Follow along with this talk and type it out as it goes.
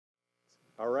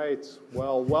All right.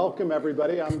 Well, welcome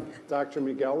everybody. I'm Dr.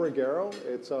 Miguel Reguero.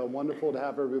 It's wonderful to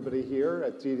have everybody here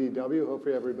at DDW.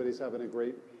 Hopefully everybody's having a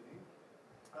great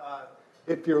meeting.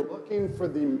 If you're looking for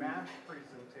the MASH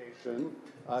presentation,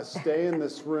 stay in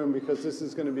this room because this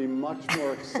is going to be much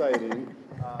more exciting.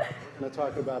 We're going to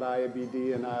talk about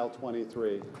IBD and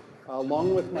IL-23.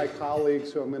 Along with my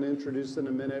colleagues, who I'm going to introduce in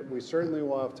a minute, we certainly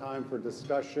will have time for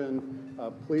discussion.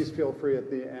 Please feel free at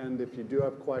the end. If you do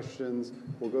have questions,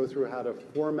 we'll go through how to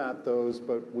format those,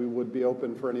 but we would be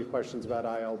open for any questions about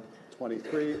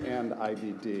IL-23 and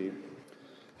IBD.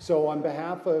 So on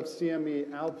behalf of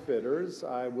CME Outfitters,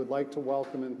 I would like to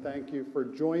welcome and thank you for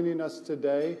joining us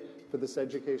today for this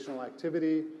educational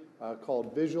activity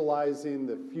called Visualizing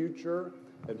the Future,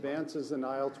 Advances in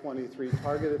IL-23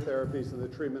 Targeted Therapies in the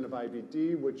Treatment of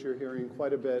IBD, which you're hearing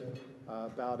quite a bit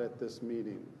about at this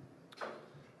meeting.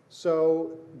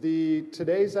 So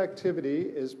today's activity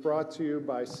is brought to you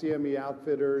by CME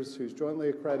Outfitters, who's jointly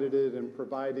accredited in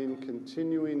providing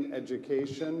continuing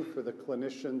education for the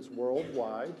clinicians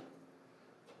worldwide.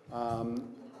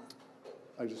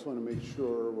 I just want to make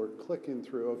sure we're clicking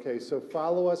through. Okay, so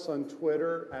follow us on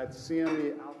Twitter at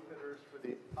CME Outfitters for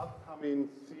the upcoming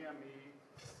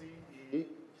CME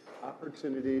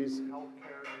opportunities,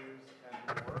 healthcare news,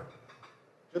 and more.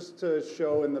 Just to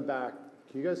show in the back,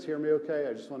 can you guys hear me okay?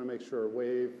 I just want to make sure.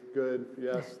 Wave, good,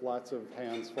 yes, lots of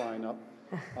hands flying up.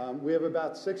 We have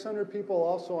about 600 people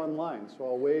also online, so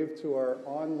I'll wave to our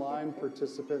online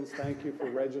participants. Thank you for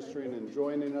registering and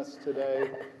joining us today.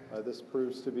 This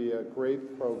proves to be a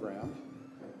great program.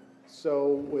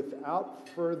 So without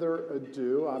further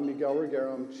ado, I'm Miguel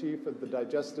Reguero. I'm chief of the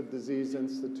Digestive Disease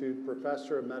Institute,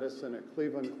 professor of medicine at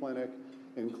Cleveland Clinic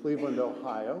in Cleveland,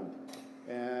 Ohio.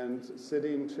 And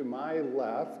sitting to my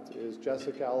left is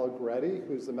Jessica Allegretti,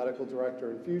 who's the medical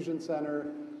director, Infusion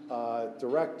Center,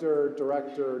 director.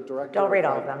 Don't read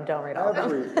all of them, don't read all of them.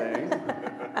 Everything.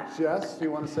 Jess, do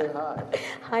you want to say hi?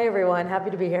 Hi, everyone. Happy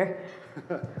to be here.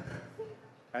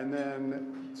 And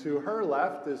then to her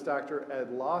left is Dr.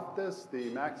 Ed Loftus, the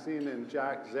Maxine and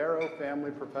Jack Zero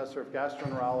Family Professor of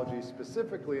Gastroenterology,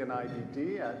 specifically in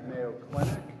IBD at Mayo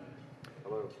Clinic.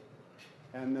 Hello.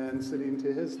 And then sitting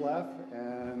to his left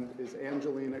is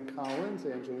Angelina Collins.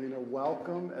 Angelina,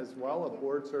 welcome as well, a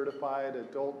board-certified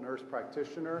adult nurse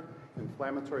practitioner,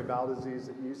 inflammatory bowel disease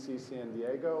at UC San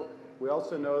Diego. We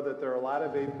also know that there are a lot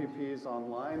of APPs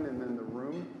online and in the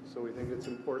room, so we think it's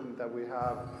important that we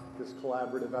have this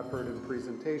collaborative effort and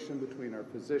presentation between our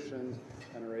physicians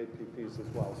and our APPs as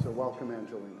well. So welcome,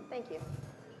 Angelina. Thank you.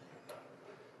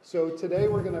 So today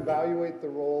we're going to evaluate the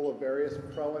role of various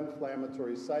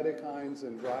pro-inflammatory cytokines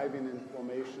in driving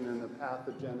inflammation and the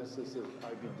pathogenesis of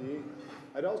IBD.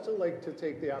 I'd also like to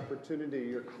take the opportunity,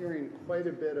 you're hearing quite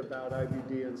a bit about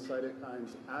IBD and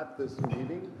cytokines at this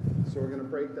meeting, so we're going to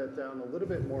break that down a little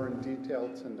bit more in detail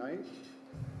tonight.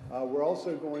 We're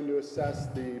also going to assess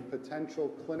the potential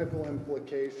clinical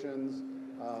implications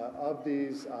of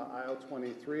these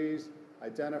IL-23s,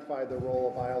 identify the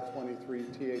role of IL-23,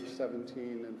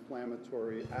 Th17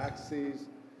 inflammatory axes,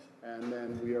 and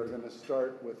then we are going to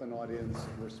start with an audience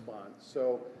response.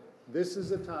 So this is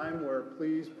a time where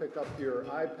please pick up your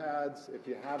iPads. If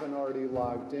you haven't already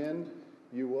logged in,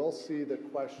 you will see the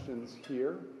questions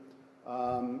here.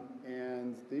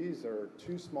 And these are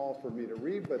too small for me to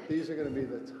read, but these are going to be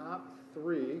the top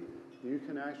 3. You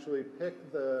can actually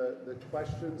pick the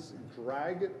questions,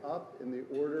 drag it up in the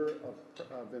order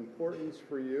of importance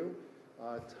for you.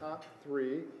 Top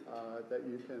 3 that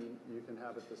you can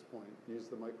have at this point. Use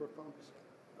the microphones.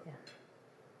 Yeah.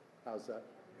 How's that?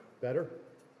 Better?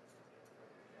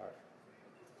 All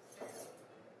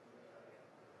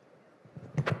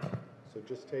right. So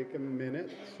just take a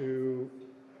minute to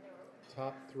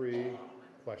top 3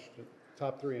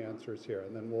 answers here,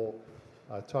 and then we'll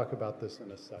talk about this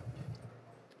in a second.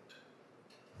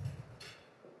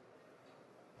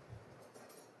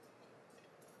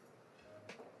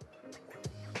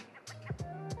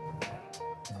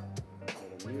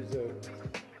 Little music.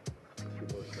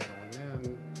 People are settling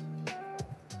in.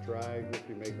 Drag. If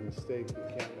you make a mistake, you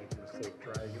can't make a mistake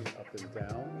dragging up and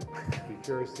down. Be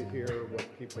curious to hear what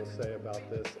people say about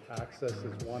this. Access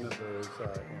is one of those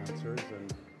answers,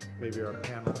 and maybe our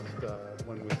panelists,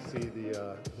 when we see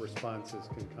the responses,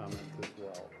 can comment as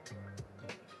well.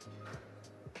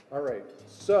 All right,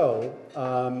 so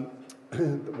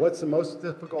what's the most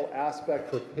difficult aspect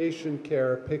for patient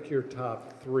care? Pick your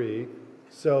top 3.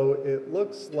 So it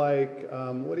looks like,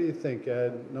 what do you think,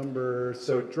 Ed?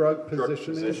 Drug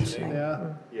positioning?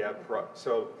 Yeah.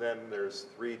 So then there's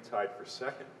 3 tied for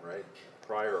second, right?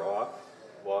 Prior off,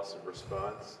 loss of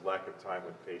response, lack of time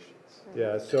with patients.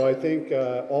 Yeah, so I think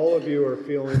all of you are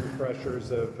feeling the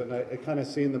pressures of, and I kind of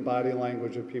seen the body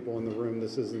language of people in the room,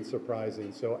 this isn't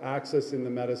surprising. So accessing the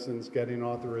medicines, getting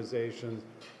authorizations,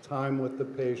 time with the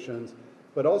patients,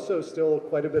 but also still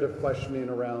quite a bit of questioning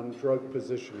around drug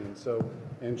positioning. So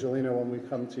Angelina, when we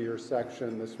come to your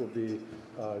section, this will be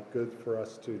good for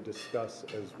us to discuss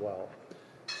as well.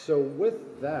 So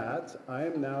with that, I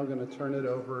am now going to turn it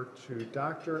over to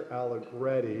Dr.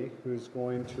 Allegretti, who's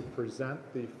going to present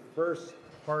the first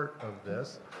part of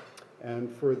this. And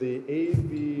for the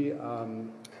AV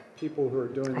people who are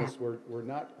doing this, we're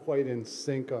not quite in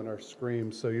sync on our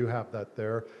screen, so you have that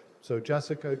there. So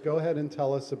Jessica, go ahead and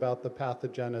tell us about the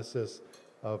pathogenesis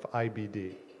of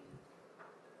IBD.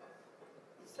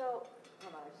 So,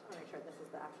 hold on, I just want to make sure this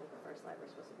is actually the first slide we're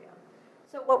supposed to be on.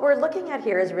 So what we're looking at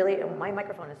here is really, my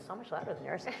microphone is so much louder than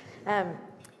yours.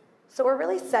 So we're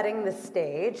really setting the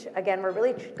stage. Again, we're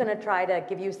really going to try to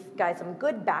give you guys some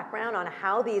good background on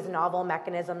how these novel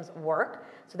mechanisms work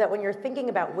so that when you're thinking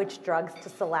about which drugs to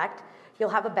select, you'll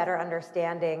have a better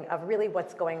understanding of really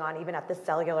what's going on even at the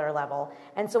cellular level.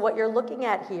 And so what you're looking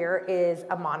at here is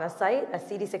a monocyte, a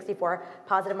CD64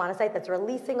 positive monocyte that's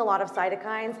releasing a lot of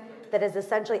cytokines that is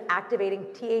essentially activating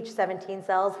Th17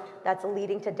 cells that's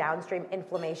leading to downstream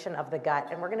inflammation of the gut.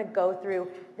 And we're going to go through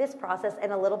this process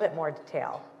in a little bit more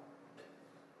detail.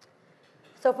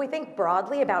 So if we think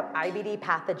broadly about IBD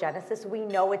pathogenesis, we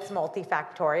know it's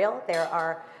multifactorial. There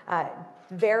are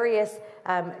various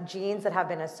genes that have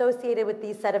been associated with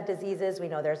these set of diseases. We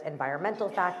know there's environmental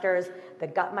factors. The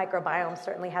gut microbiome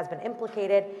certainly has been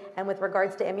implicated. And with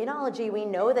regards to immunology, we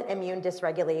know that immune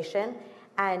dysregulation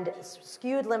and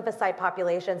skewed lymphocyte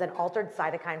populations and altered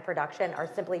cytokine production are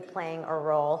simply playing a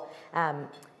role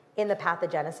in the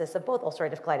pathogenesis of both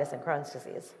ulcerative colitis and Crohn's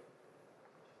disease.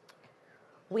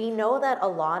 We know that a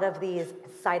lot of these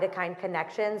cytokine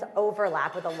connections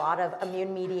overlap with a lot of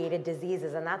immune-mediated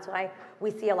diseases, and that's why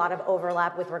we see a lot of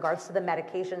overlap with regards to the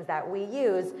medications that we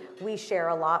use. We share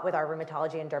a lot with our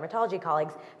rheumatology and dermatology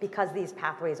colleagues because these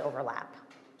pathways overlap.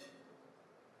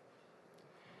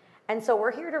 And so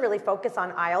we're here to really focus on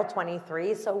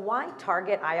IL-23. So why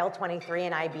target IL-23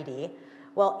 in IBD?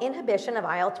 Well, inhibition of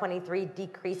IL-23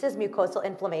 decreases mucosal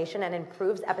inflammation and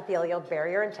improves epithelial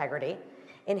barrier integrity.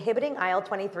 Inhibiting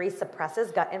IL-23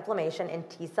 suppresses gut inflammation in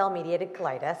T-cell-mediated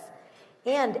colitis,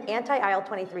 and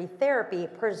anti-IL-23 therapy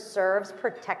preserves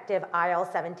protective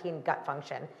IL-17 gut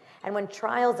function. And when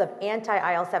trials of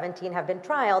anti-IL-17 have been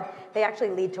trialed, they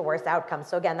actually lead to worse outcomes.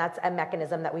 So again, that's a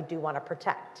mechanism that we do want to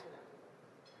protect.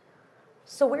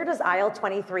 So where does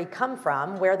IL-23 come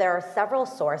from? Where there are several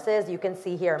sources. You can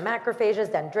see here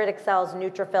macrophages, dendritic cells,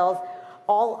 neutrophils.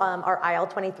 All are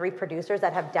IL-23 producers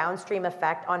that have downstream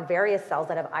effect on various cells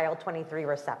that have IL-23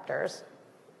 receptors.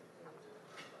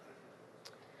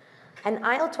 And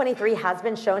IL-23 has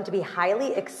been shown to be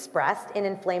highly expressed in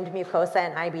inflamed mucosa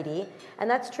and IBD, and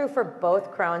that's true for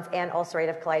both Crohn's and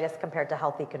ulcerative colitis compared to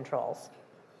healthy controls.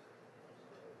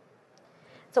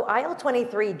 So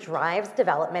IL-23 drives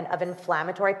development of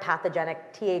inflammatory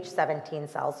pathogenic Th17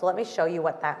 cells. So let me show you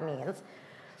what that means.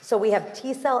 So we have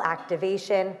T-cell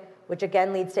activation, which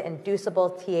again leads to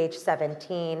inducible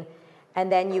Th17,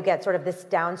 and then you get sort of this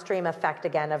downstream effect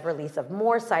again of release of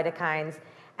more cytokines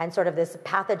and sort of this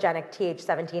pathogenic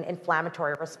Th17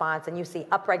 inflammatory response, and you see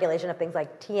upregulation of things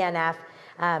like TNF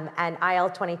and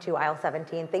IL-22,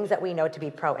 IL-17, things that we know to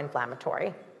be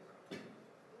pro-inflammatory.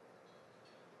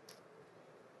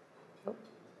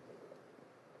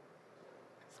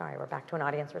 Sorry, we're back to an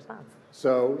audience response.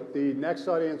 So the next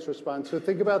audience response, so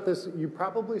think about this, you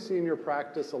probably see in your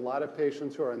practice a lot of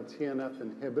patients who are on TNF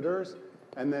inhibitors,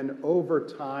 and then over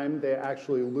time they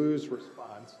actually lose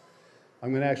response.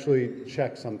 I'm going to actually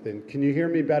check something. Can you hear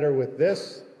me better with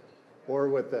this or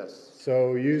with this?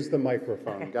 So use the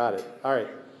microphone. Got it. All right.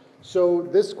 So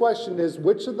this question is,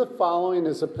 which of the following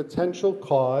is a potential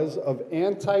cause of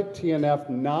anti-TNF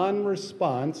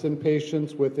non-response in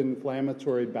patients with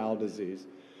inflammatory bowel disease?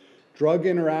 Drug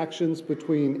interactions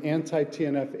between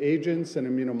anti-TNF agents and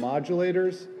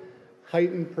immunomodulators,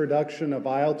 heightened production of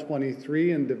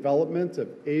IL-23 and development of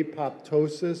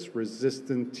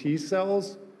apoptosis-resistant T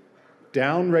cells,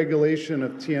 downregulation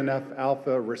of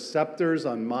TNF-alpha receptors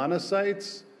on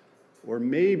monocytes, or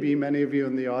maybe many of you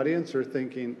in the audience are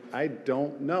thinking, I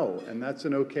don't know, and that's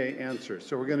an okay answer.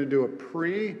 So we're going to do a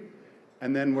pre,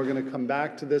 and then we're going to come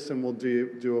back to this and we'll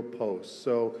do a post.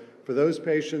 So for those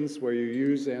patients where you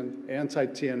use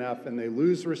anti-TNF and they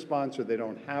lose response or they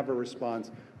don't have a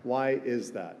response, why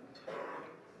is that?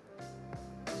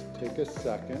 Take a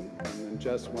second, and then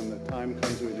just when the time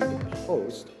comes we do the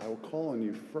post, I will call on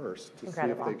you first to see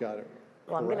if they got it.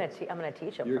 Well, I'm correct? I'm gonna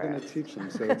teach them. You're going to teach them,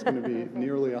 so it's going to be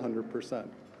nearly 100%.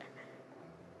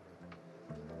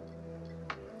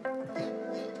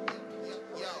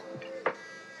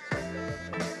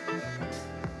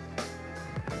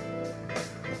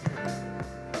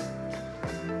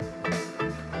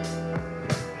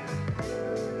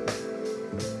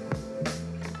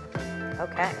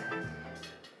 Okay.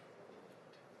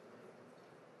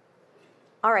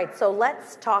 All right, so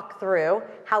let's talk through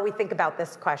how we think about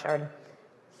this question.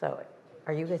 So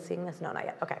are you guys seeing this? No, not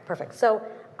yet. Okay, perfect. So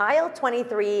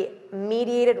IL-23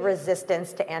 mediated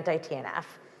resistance to anti-TNF.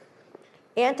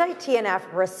 Anti-TNF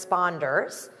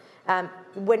responders,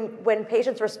 when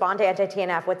patients respond to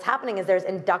anti-TNF, what's happening is there's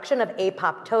induction of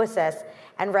apoptosis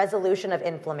and resolution of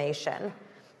inflammation.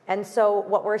 And so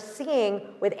what we're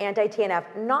seeing with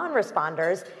anti-TNF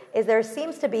non-responders is there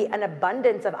seems to be an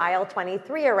abundance of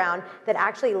IL-23 around that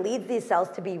actually leads these cells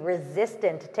to be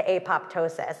resistant to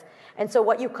apoptosis. And so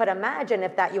what you could imagine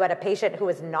if that you had a patient who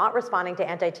is not responding to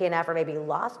anti-TNF or maybe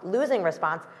losing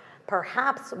response,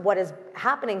 perhaps what is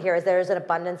happening here is there's an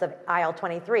abundance of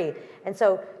IL-23. And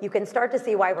so you can start to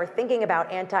see why we're thinking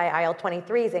about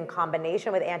anti-IL-23s in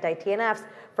combination with anti-TNFs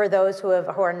for those who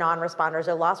are non-responders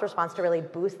or lost response to really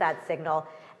boost that signal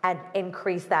and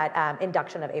increase that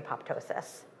induction of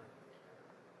apoptosis.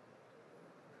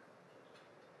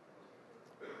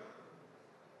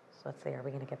 So let's see, are we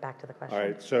going to get back to the question? All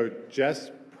right, so Jess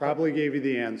probably gave you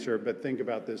the answer, but think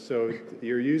about this. So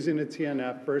you're using a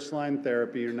TNF, first-line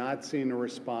therapy, you're not seeing a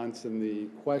response, and the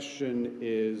question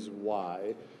is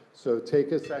why. So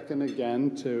take a second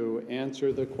again to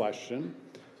answer the question.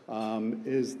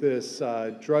 Is this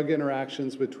drug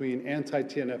interactions between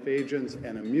anti-TNF agents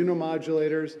and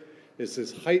immunomodulators? Is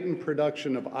this heightened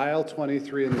production of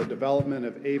IL-23 and the development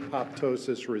of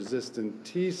apoptosis-resistant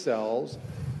T cells?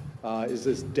 Is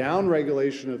this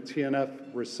downregulation of TNF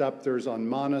receptors on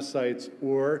monocytes,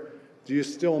 or do you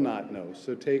still not know?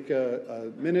 So take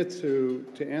a minute to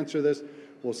answer this.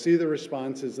 We'll see the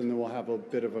responses, and then we'll have a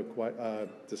bit of a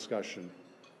discussion.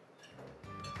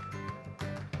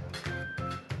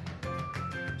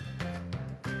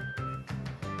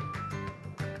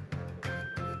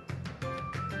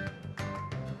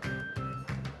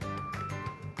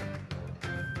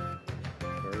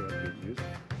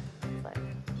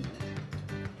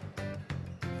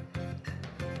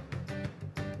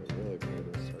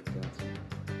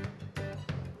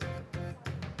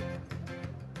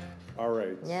 All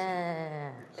right. Yeah.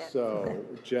 So,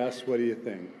 Jess, what do you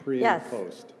think? Pre Yes. and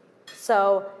post?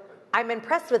 So I'm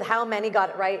impressed with how many got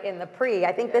it right in the pre.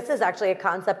 I think this is actually a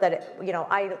concept that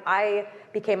I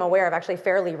became aware of actually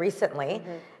fairly recently.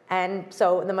 And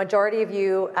so the majority of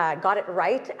you got it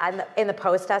right in the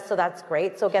post test, so that's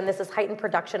great. So again, this is heightened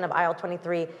production of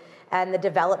IL-23 and the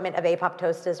development of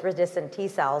apoptosis-resistant T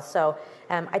cells. So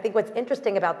I think what's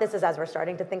interesting about this is as we're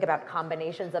starting to think about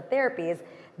combinations of therapies,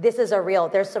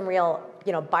 there's some real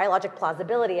biologic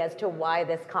plausibility as to why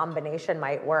this combination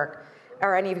might work.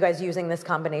 Are any of you guys using this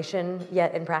combination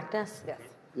yet in practice? Yes.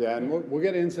 Yeah, and we'll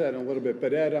get into that in a little bit.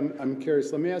 But Ed, I'm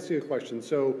curious. Let me ask you a question.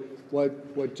 So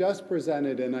what Jess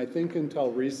presented, and I think until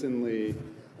recently,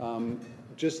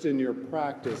 just in your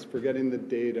practice, forgetting the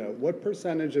data, what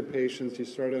percentage of patients you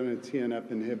start on a TNF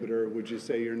inhibitor would you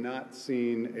say you're not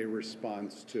seeing a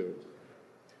response to?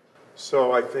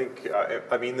 So I think,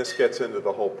 this gets into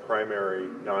the whole primary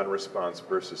non-response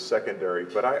versus secondary,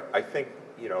 but I think,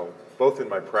 both in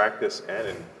my practice and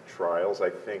in trials, I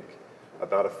think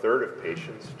about a third of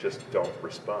patients just don't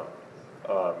respond.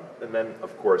 And then,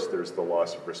 of course, there's the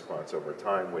loss of response over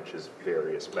time, which is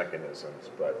various mechanisms,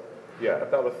 but yeah,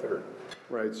 about a third.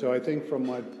 Right, so I think from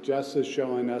what Jess is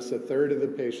showing us, a third of the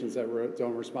patients that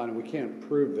don't respond, and we can't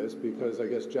prove this because I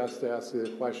guess Jess asked the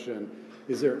question,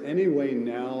 is there any way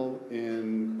now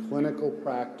in clinical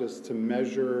practice to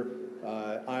measure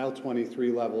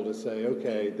IL-23 level to say,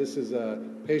 okay, this is a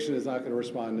patient is not going to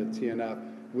respond to TNF,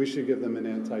 we should give them an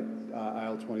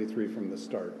anti-IL-23 from the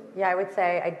start? Yeah, I would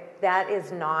say that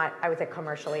is not, I would say,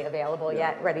 commercially available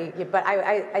yet, ready. But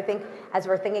I think as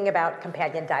we're thinking about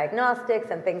companion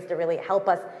diagnostics and things to really help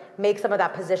us make some of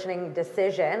that positioning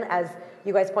decision, as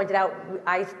you guys pointed out,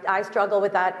 I struggle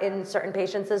with that in certain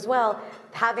patients as well.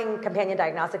 Having companion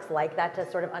diagnostics like that to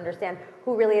sort of understand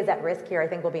who really is at risk here, I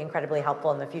think will be incredibly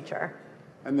helpful in the future.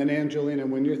 And then Angelina,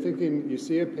 when you're thinking, you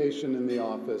see a patient in the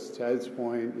office, Ted's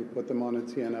point, you put them on a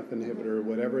TNF inhibitor,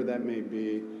 whatever that may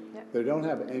be, they don't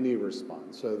have any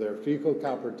response. So their fecal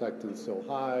calprotectin is so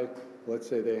high, let's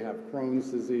say they have Crohn's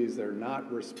disease, they're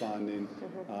not responding.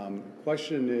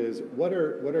 Question is, what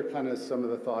are kind of some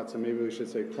of the thoughts, and maybe we should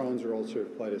say Crohn's or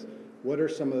ulcerative colitis, what are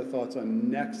some of the thoughts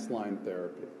on next line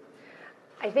therapy?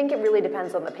 I think it really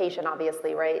depends on the patient,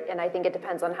 obviously, right? And I think it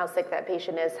depends on how sick that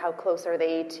patient is, how close are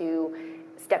they to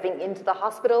stepping into the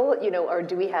hospital, you know, or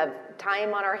do we have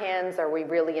time on our hands? Are we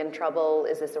really in trouble?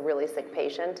 Is this a really sick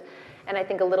patient? And I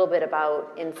think a little bit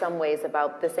about, in some ways,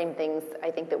 about the same things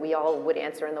I think that we all would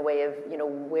answer in the way of, you know,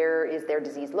 where is their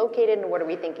disease located and what are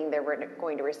we thinking they're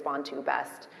going to respond to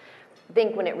best? I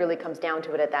think when it really comes down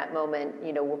to it at that moment,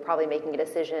 you know, we're probably making a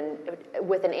decision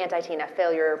with an anti-TNF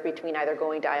failure between either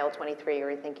going to IL-23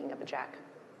 or thinking of a JAK.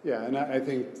 Yeah, and I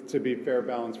think to be fair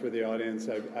balance for the audience,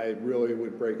 I really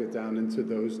would break it down into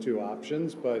those two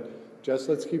options, but just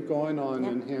let's keep going on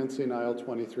enhancing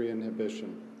IL-23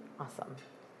 inhibition. Awesome.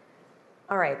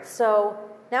 All right, so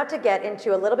now to get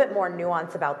into a little bit more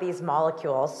nuance about these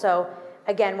molecules. So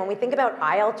again, when we think about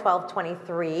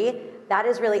IL-12-23, that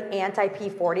is really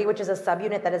anti-P40, which is a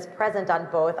subunit that is present on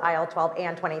both IL-12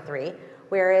 and 23,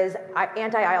 whereas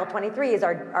anti-IL-23s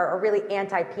are really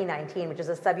anti-P19, which is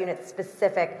a subunit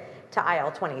specific to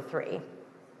IL-23.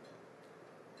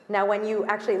 Now, when you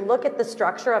actually look at the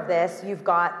structure of this, you've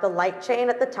got the light chain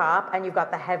at the top and you've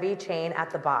got the heavy chain at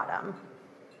the bottom.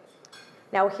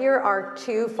 Now, here are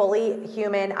two fully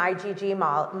human IgG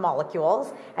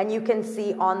molecules, and you can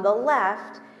see on the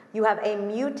left, you have a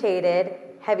mutated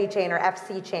heavy chain or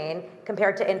FC chain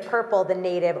compared to in purple, the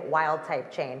native wild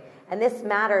type chain. And this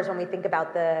matters when we think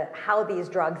about how these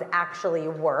drugs actually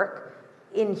work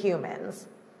in humans.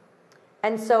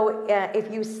 And so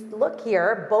if you look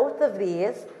here, both of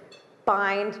these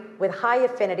bind with high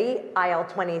affinity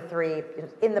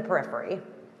IL-23 in the periphery.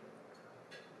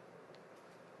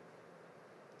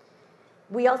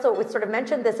 We sort of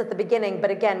mentioned this at the beginning, but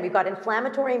again, we've got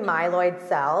inflammatory myeloid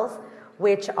cells,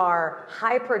 which are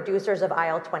high producers of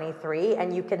IL-23,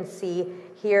 and you can see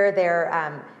here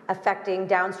they're affecting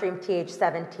downstream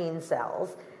Th17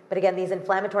 cells. But again, these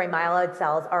inflammatory myeloid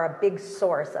cells are a big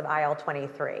source of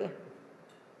IL-23.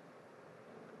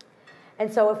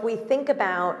 And so if we think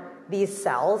about these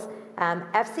cells,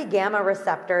 Fc gamma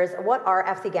receptors, what are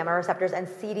Fc gamma receptors and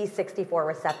CD64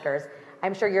 receptors?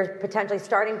 I'm sure you're potentially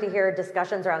starting to hear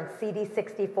discussions around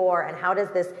CD64 and how does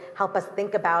this help us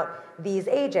think about these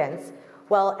agents.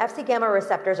 Well, Fc gamma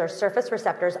receptors are surface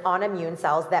receptors on immune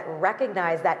cells that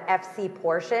recognize that Fc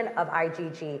portion of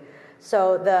IgG.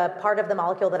 So the part of the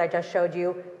molecule that I just showed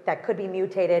you that could be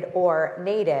mutated or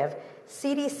native,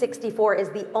 CD64 is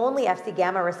the only Fc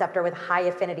gamma receptor with high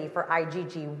affinity for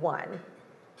IgG1.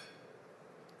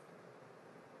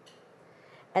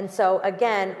 And so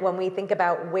again, when we think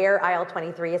about where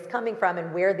IL-23 is coming from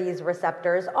and where these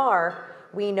receptors are,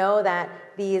 we know that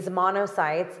these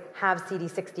monocytes have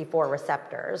CD64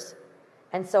 receptors.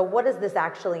 And so what does this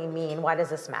actually mean? Why does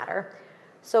this matter?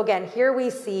 So again, here we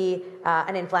see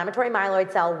an inflammatory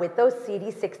myeloid cell with those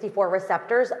CD64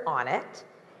 receptors on it.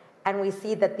 And we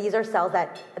see that these are cells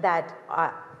that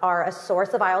are a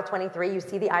source of IL-23. You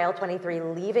see the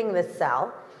IL-23 leaving this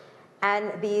cell.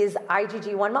 And these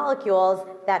IgG1 molecules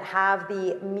that have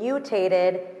the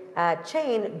mutated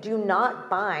chain do not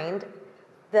bind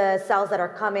the cells that are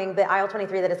coming, the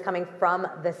IL-23 that is coming from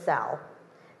the cell,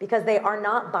 because they are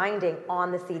not binding on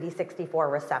the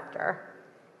CD64 receptor.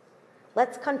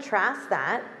 Let's contrast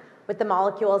that with the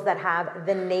molecules that have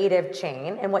the native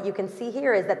chain. And what you can see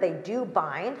here is that they do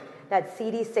bind that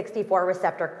CD64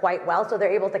 receptor quite well. So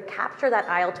they're able to capture that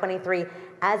IL-23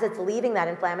 as it's leaving that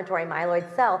inflammatory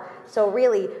myeloid cell. So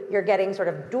really, you're getting sort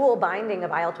of dual binding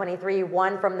of IL-23,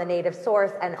 one from the native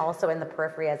source and also in the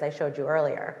periphery, as I showed you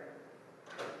earlier.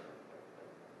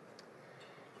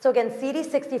 So again,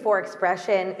 CD64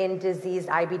 expression in diseased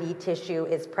IBD tissue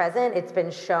is present. It's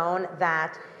been shown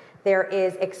that there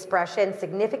is expression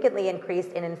significantly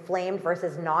increased in inflamed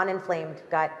versus non-inflamed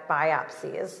gut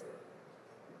biopsies.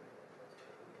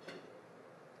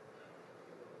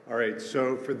 All right,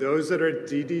 so for those that are at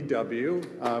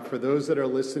DDW, for those that are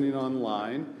listening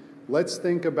online, let's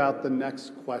think about the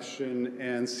next question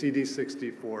and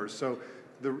CD64. So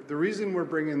the reason we're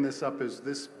bringing this up is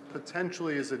this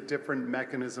potentially is a different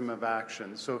mechanism of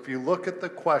action. So if you look at the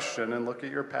question and look at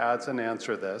your pads and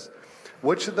answer this,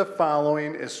 which of the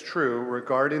following is true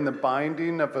regarding the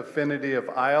binding of affinity of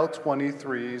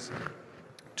IL-23s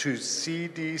to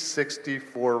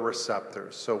CD64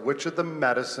 receptors? So which of the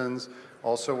medicines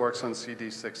also works on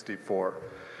CD64?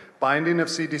 Binding of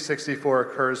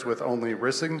CD64 occurs with only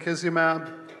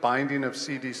risankizumab. Binding of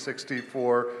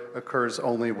CD64 occurs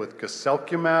only with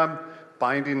guselkumab.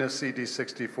 Binding of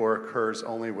CD64 occurs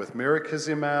only with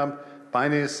mirikizumab.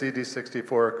 Binding of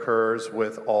CD64 occurs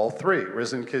with all three,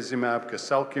 risankizumab,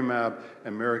 guselkumab,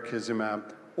 and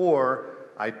mirikizumab, or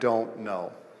I don't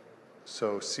know.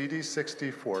 So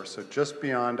CD64, so just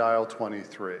beyond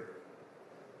IL-23.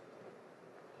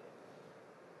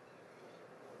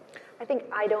 I think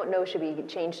I don't know should be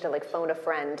changed to like phone a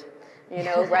friend, you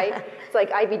know, right? It's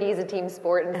like IBD is a team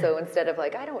sport, and so instead of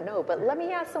like, I don't know, but let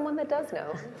me ask someone that does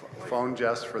know. Phone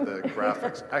Jess for the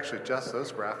graphics. Actually, Jess,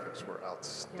 those graphics were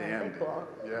outstanding. Yeah, cool.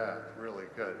 Yeah, really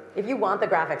good. If you want the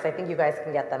graphics, I think you guys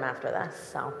can get them after this,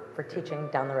 so for teaching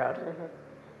down the road. Mm-hmm.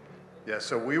 Yeah,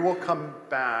 so we will come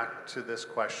back to this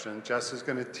question. Jess is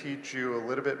going to teach you a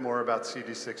little bit more about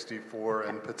CD64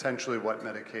 and potentially what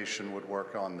medication would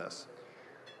work on this.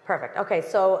 Perfect. Okay,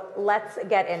 so let's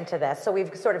get into this. So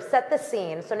we've sort of set the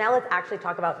scene. So now let's actually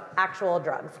talk about actual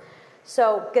drugs.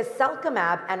 So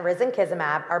guselkumab and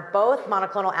risankizumab are both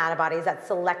monoclonal antibodies that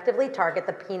selectively target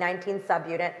the P19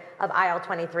 subunit of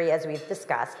IL-23, as we've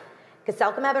discussed.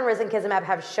 Guselkumab and risankizumab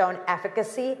have shown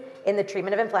efficacy in the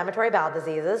treatment of inflammatory bowel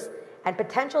diseases, and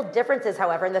potential differences,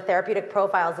 however, in the therapeutic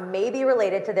profiles may be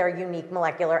related to their unique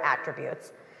molecular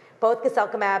attributes. Both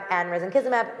guselkumab and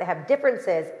risankizumab, they have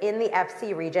differences in the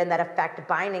Fc region that affect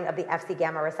binding of the Fc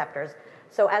gamma receptors.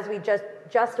 So as we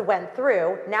just went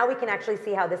through, now we can actually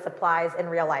see how this applies in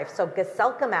real life. So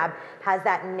guselkumab has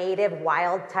that native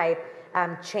wild type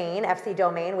chain, Fc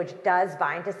domain, which does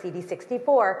bind to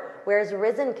CD64, whereas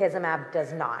risankizumab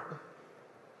does not.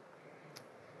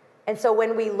 And so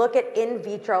when we look at in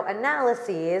vitro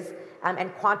analyses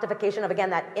and quantification of, again,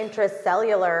 that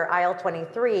intracellular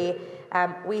IL-23,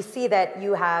 we see that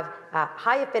you have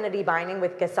high affinity binding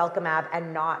with guselkumab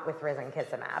and not with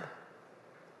risankizumab.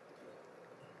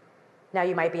 Now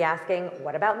you might be asking,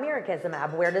 what about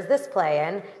mirikizumab? Where does this play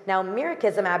in? Now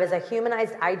mirikizumab is a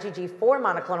humanized IgG4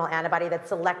 monoclonal antibody that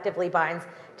selectively binds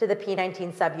to the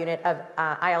P19 subunit of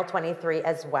IL-23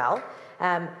 as well.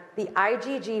 The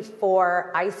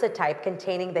IgG4 isotype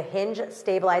containing the hinge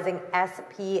stabilizing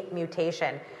SP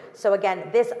mutation. So again,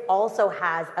 this also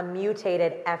has a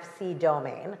mutated Fc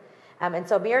domain. And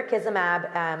so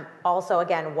mirikizumab also,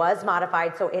 again, was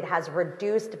modified, so it has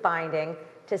reduced binding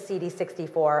to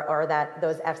CD64 or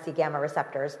those Fc gamma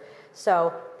receptors.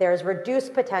 So there's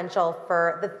reduced potential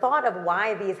for the thought of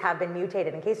why these have been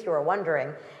mutated, in case you were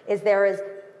wondering, is there is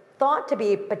thought to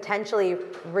be potentially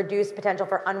reduced potential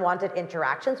for unwanted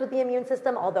interactions with the immune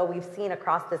system, although we've seen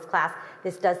across this class,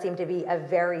 this does seem to be a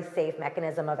very safe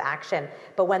mechanism of action.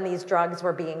 But when these drugs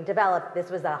were being developed,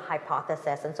 this was a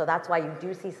hypothesis, and so that's why you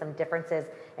do see some differences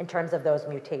in terms of those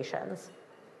mutations.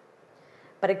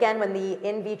 But again, when the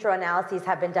in vitro analyses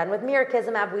have been done with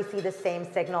mirikizumab, we see the same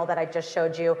signal that I just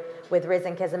showed you with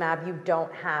risankizumab. You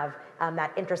don't have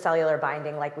that intracellular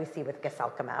binding like we see with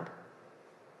guselkumab.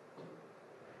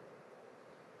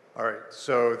 All right,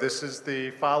 so this is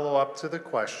the follow-up to the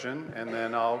question, and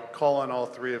then I'll call on all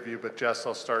three of you, but Jess,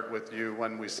 I'll start with you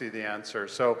when we see the answer.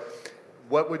 So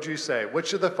what would you say?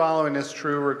 Which of the following is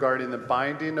true regarding the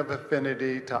binding of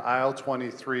affinity to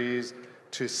IL-23s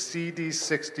to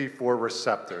CD64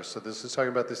 receptors? So this is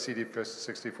talking about the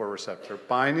CD64 receptor.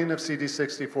 Binding of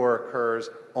CD64 occurs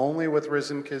only with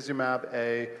risankizumab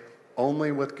A,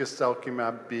 only with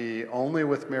guselkumab B, only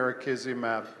with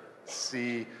mirikizumab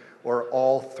C, or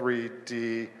all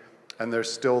 3D, and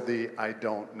there's still the I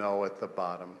don't know at the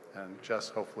bottom. And Jess,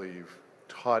 hopefully you've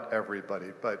taught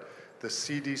everybody, but the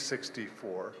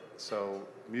CD64. So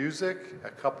music,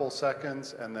 a couple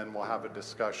seconds, and then we'll have a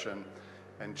discussion.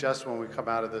 And Jess, when we come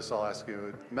out of this, I'll ask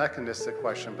you a mechanistic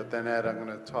question, but then Ed, I'm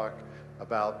gonna talk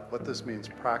about what this means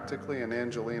practically, and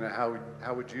Angelina,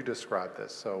 how would you describe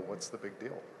this? So what's the big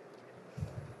deal?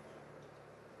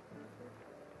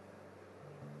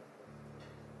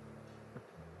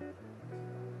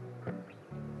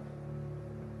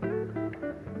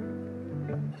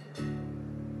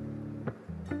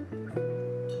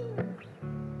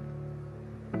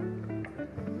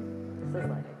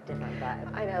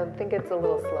 I know, I think it's a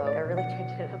little slow. They're really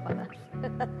changing it up on us.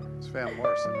 It's Van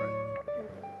Morrison, right?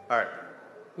 All right.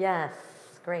 Yes,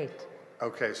 great.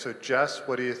 Okay, so Jess,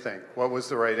 what do you think? What was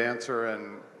the right answer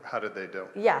and how did they do?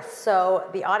 Yes, so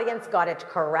the audience got it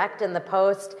correct in the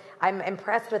post. I'm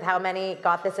impressed with how many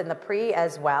got this in the pre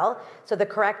as well. So the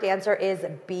correct answer is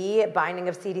B, binding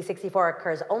of CD64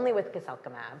 occurs only with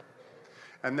guselkumab.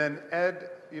 And then Ed,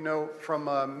 you know, from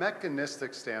a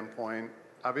mechanistic standpoint,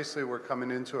 obviously we're coming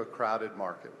into a crowded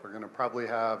market. We're going to probably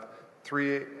have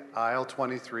 3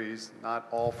 IL-23s, not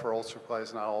all for ulcerative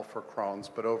colitis, not all for Crohn's,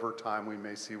 but over time we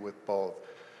may see with both.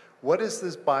 What does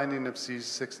this binding of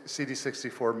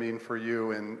CD64 mean for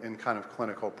you in kind of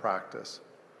clinical practice?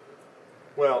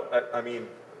 Well, I mean,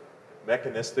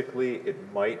 mechanistically, it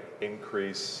might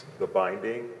increase the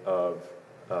binding of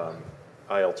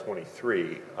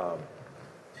IL-23,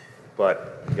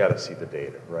 but you got to see the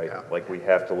data, right? Yeah. Like we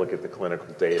have to look at the clinical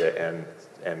data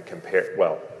and compare.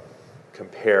 Well,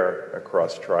 compare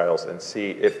across trials and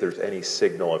see if there's any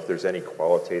signal, if there's any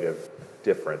qualitative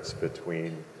difference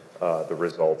between the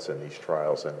results in these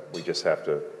trials. And we just have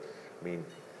to, I mean,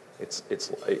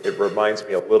 it reminds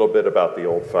me a little bit about the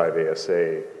old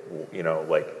 5-ASA, you know,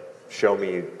 like show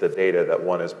me the data that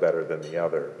one is better than the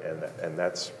other, and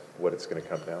that's what it's going to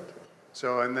come down to.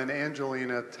 So, and then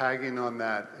Angelina, tagging on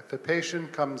that, if a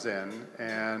patient comes in,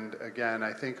 and again,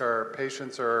 I think our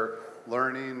patients are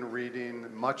learning, reading,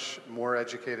 much more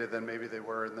educated than maybe they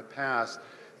were in the past,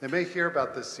 they may hear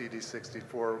about this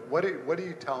CD64. What are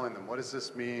you telling them? What does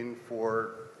this mean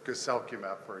for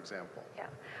guselkumab, for example? Yeah,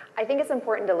 I think it's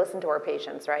important to listen to our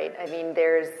patients, right? I mean,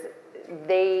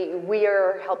 we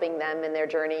are helping them in their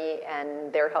journey,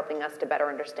 and they're helping us to better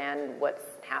understand what's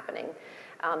happening.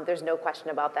 There's no question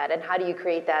about that. And how do you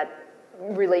create that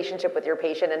relationship with your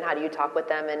patient, and how do you talk with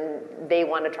them? And they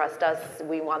want to trust us.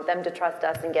 We want them to trust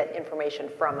us and get information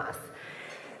from us.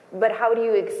 But how do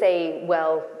you say,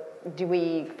 well, do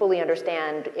we fully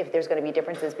understand if there's going to be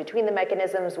differences between the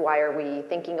mechanisms? Why are we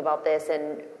thinking about this?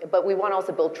 But we want to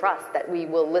also build trust that we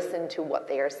will listen to what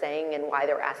they are saying and why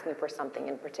they're asking for something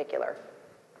in particular.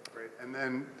 Great. And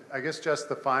then I guess just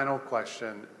the final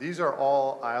question. These are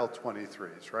all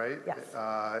IL-23s, right? Yes.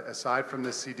 Aside from the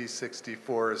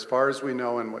CD64, as far as we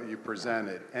know and what you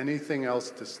presented, anything else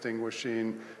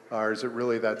distinguishing, or is it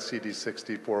really that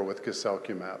CD64 with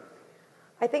guselkumab?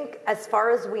 I think as far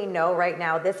as we know right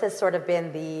now, this has sort of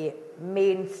been the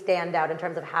main standout in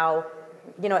terms of how,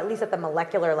 you know, at least at the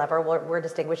molecular level, we're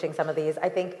distinguishing some of these. I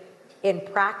think in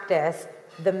practice,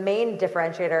 the main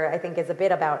differentiator, I think, is a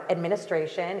bit about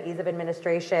administration, ease of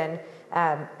administration,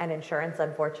 and insurance,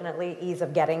 unfortunately, ease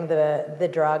of getting the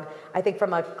drug. I think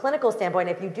from a clinical standpoint,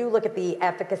 if you do look at the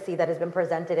efficacy that has been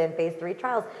presented in phase 3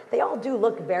 trials, they all do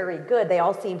look very good. They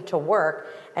all seem to work.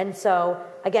 And so,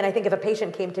 again, I think if a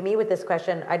patient came to me with this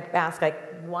question, I'd ask, like,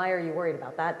 why are you worried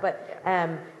about that? But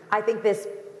I think this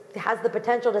has the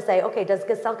potential to say, okay, does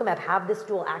guselkumab have this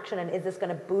dual action, and is this going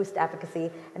to boost efficacy?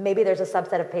 And maybe there's a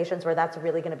subset of patients where that's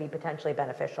really going to be potentially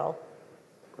beneficial.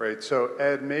 Great. So,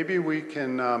 Ed, maybe we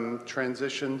can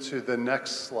transition to the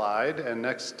next slide and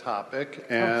next topic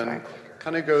and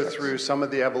kind of go through some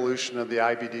of the evolution of the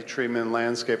IBD treatment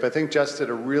landscape. I think Jess did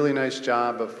a really nice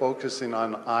job of focusing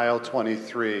on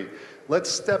IL-23.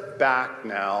 Let's step back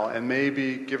now and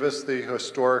maybe give us the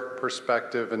historic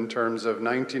perspective in terms of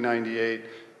 1998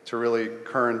 to really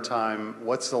current time.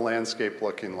 What's the landscape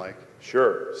looking like?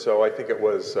 Sure. So I think it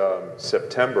was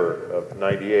September of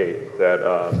 '98 that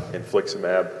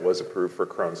infliximab was approved for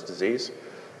Crohn's disease.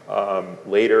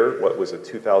 Later, what was it,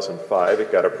 2005,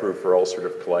 it got approved for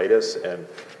ulcerative colitis, and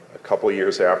a couple of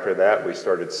years after that, we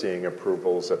started seeing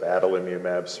approvals of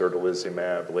adalimumab,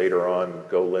 certolizumab, later on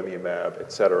golimumab,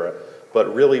 et cetera. But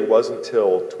it really wasn't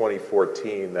until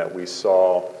 2014 that we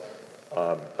saw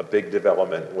a big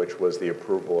development, which was the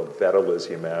approval of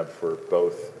vedolizumab for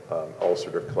both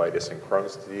ulcerative colitis and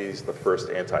Crohn's disease, the first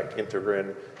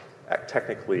anti-integrin.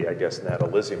 Technically, I guess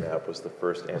natalizumab was the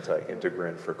first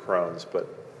anti-integrin for Crohn's, but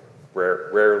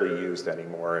rarely used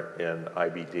anymore in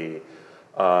IBD.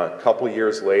 A couple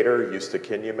years later,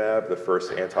 ustekinumab, the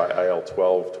first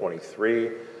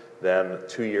anti-IL-23. Then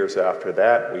 2 years after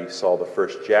that, we saw the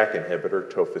first JAK inhibitor,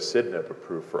 tofacitinib,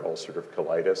 approved for ulcerative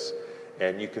colitis.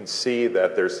 And you can see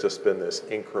that there's just been this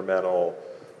incremental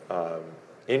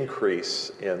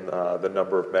increase in the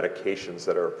number of medications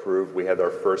that are approved. We had our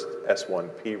first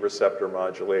S1P receptor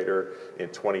modulator in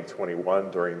 2021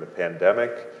 during the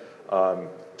pandemic.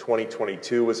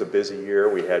 2022 was a busy year.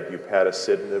 We had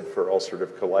upadacitinib for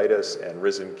ulcerative colitis and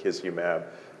risankizumab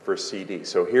for CD.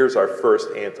 So here's our first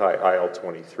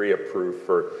anti-IL-23 approved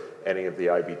for any of the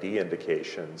IBD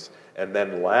indications. And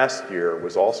then last year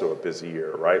was also a busy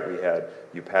year, right? We had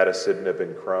upadacitinib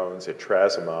in Crohn's,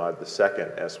 etrasimod, the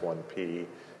second S1P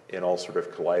in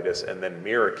ulcerative colitis, and then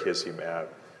mirikizumab,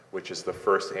 which is the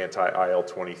first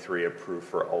anti-IL-23 approved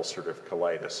for ulcerative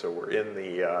colitis. So we're in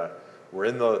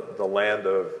the land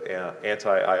of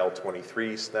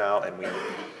anti-IL-23s now, and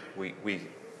we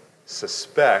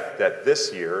suspect that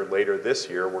this year, later this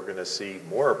year, we're going to see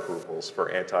more approvals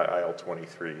for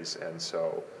anti-IL-23s, and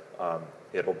so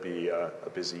it'll be a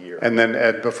busy year. And then,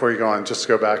 Ed, before you go on, just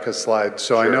go back a slide.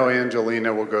 So Sure. I know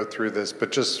Angelina will go through this,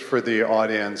 but just for the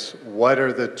audience, what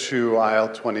are the two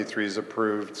IL-23s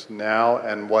approved now,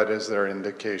 and what is their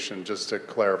indication, just to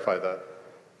clarify that?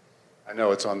 I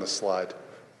know it's on the slide.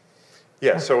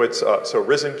 Yeah, so it's so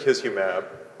risankizumab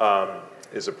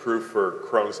is approved for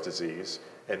Crohn's disease,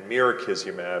 and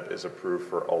mirikizumab is approved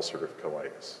for ulcerative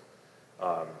colitis.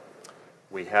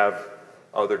 We have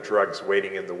other drugs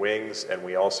waiting in the wings, and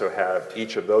we also have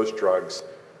each of those drugs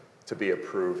to be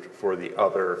approved for the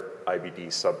other IBD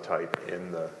subtype in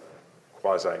the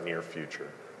quasi-near future,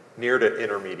 near to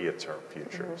intermediate term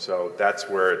future. So that's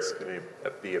where it's going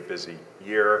to be a busy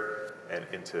year and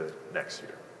into next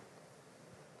year.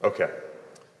 Okay,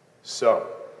 so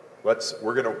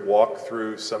we're going to walk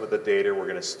through some of the data. We're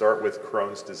going to start with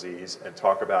Crohn's disease and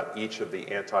talk about each of the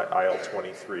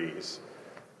anti-IL-23s,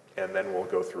 and then we'll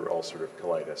go through ulcerative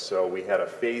colitis. So we had a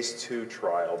phase 2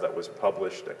 trial that was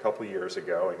published a couple years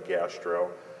ago in Gastro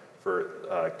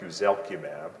for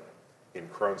guselkumab in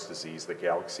Crohn's disease, the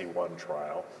Galaxy 1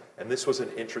 trial. And this was an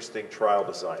interesting trial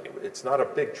design. It's not a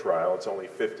big trial, it's only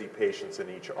 50 patients in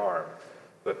each arm,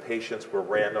 but patients were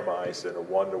randomized in a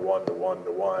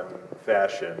 1-to-1-to-1-to-1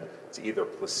 fashion to either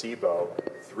placebo,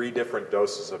 3 different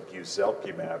doses of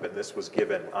guselkumab, and this was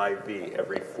given IV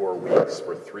every 4 weeks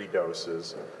for 3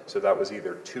 doses. So that was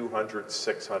either 200,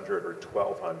 600, or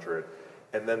 1200.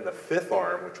 And then the 5th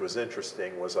arm, which was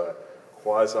interesting, was a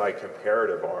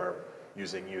quasi-comparative arm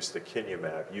using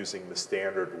ustekinumab, using the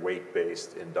standard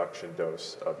weight-based induction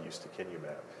dose of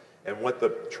ustekinumab. And what the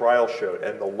trial showed,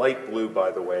 and the light blue, by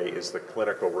the way, is the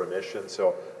clinical remission,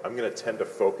 so I'm going to tend to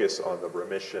focus on the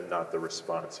remission, not the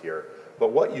response here.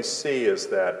 But what you see is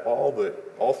that all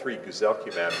 3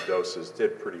 guselkumab doses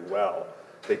did pretty well.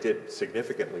 They did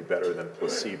significantly better than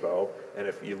placebo, and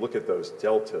if you look at those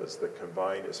deltas, the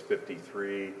combined is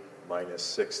 53 minus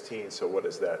 16, so what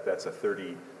is that? That's a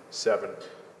 37%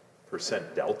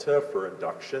 delta for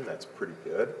induction. That's pretty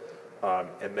good.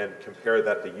 And then compare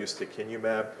that to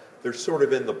ustekinumab. They're sort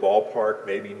of in the ballpark,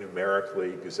 maybe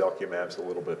numerically. Guselkumab's a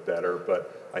little bit better,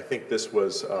 but I think this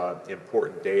was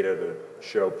important data to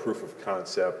show proof of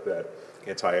concept that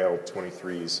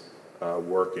anti-IL-23s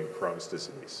work in Crohn's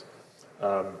disease.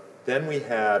 Then we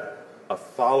had a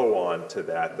follow-on to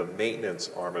that, the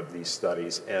maintenance arm of these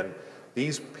studies, and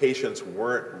these patients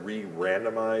weren't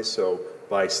re-randomized, so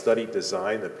by study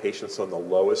design, the patients on the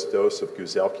lowest dose of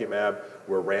guselkumab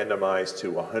were randomized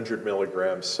to 100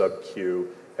 milligrams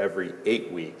sub-Q every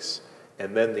 8 weeks,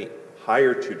 and then the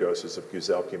higher 2 doses of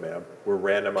guselkumab were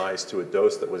randomized to a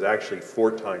dose that was actually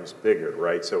 4 times bigger,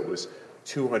 right? So it was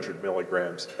 200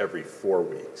 milligrams every 4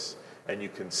 weeks. And you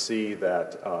can see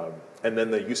that, and then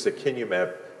the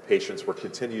ustekinumab patients were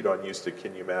continued on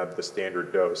ustekinumab, the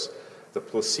standard dose. The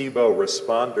placebo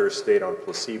responders stayed on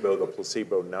placebo. The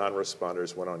placebo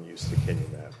non-responders went on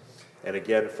ustekinumab. And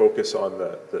again, focus on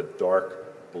the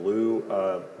dark blue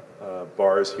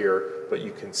bars here, but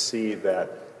you can see that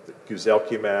the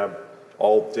guselkumab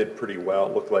all did pretty well.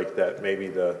 It looked like that maybe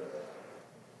the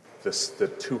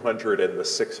 200 and the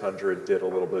 600 did a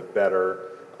little bit better,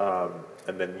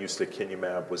 and then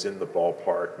ustekinumab was in the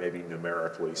ballpark, maybe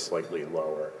numerically slightly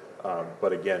lower,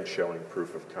 but again, showing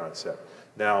proof of concept.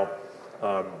 Now,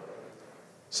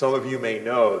 some of you may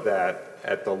know that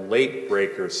at the late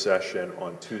breaker session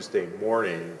on Tuesday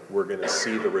morning, we're going to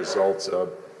see the results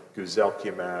of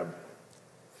guselkumab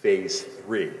phase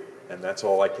 3. And that's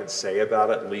all I can say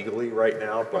about it legally right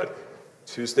now, but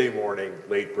Tuesday morning,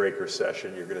 late breaker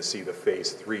session, you're going to see the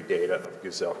phase 3 data of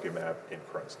guselkumab in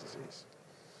Crohn's disease.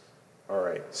 All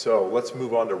right, so let's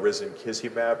move on to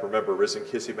risankizumab. Remember,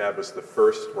 risankizumab is the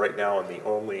first right now and the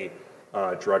only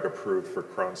drug approved for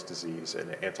Crohn's disease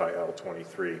and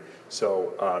anti-IL-23.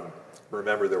 So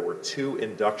remember, there were 2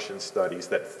 induction studies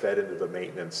that fed into the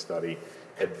maintenance study.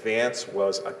 Advance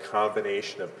was a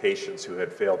combination of patients who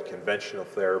had failed conventional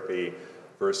therapy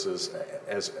versus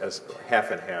as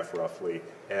half and half roughly,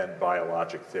 and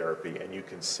biologic therapy. And you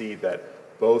can see that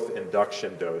both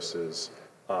induction doses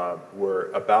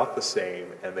were about the same,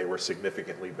 and they were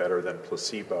significantly better than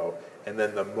placebo. And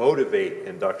then the Motivate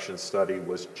induction study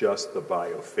was just the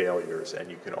biofailures,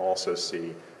 and you can also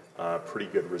see pretty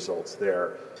good results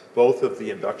there. Both of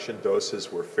the induction doses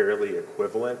were fairly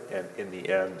equivalent, and in the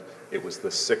end, it was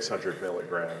the 600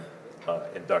 milligram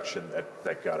induction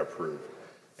that got approved.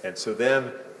 And so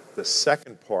then the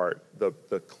second part,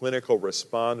 the clinical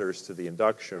responders to the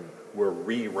induction were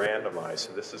re-randomized.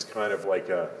 So this is kind of like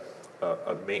a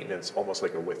maintenance, almost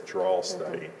like a withdrawal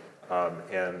study.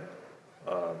 And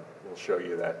we'll show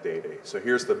you that data. So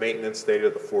here's the maintenance data,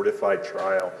 the fortified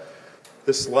trial.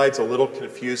 This slide's a little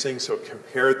confusing, so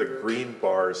compare the green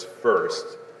bars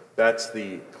first. That's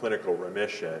the clinical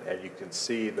remission, and you can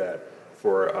see that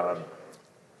for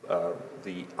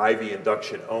the IV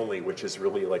induction only, which is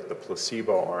really like the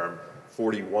placebo arm,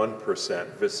 41%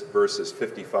 versus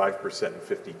 55% and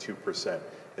 52%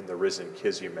 in the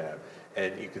risankizumab.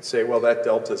 And you could say, well, that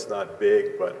delta's not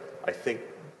big, but I think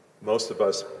most of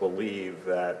us believe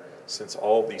that since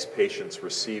all these patients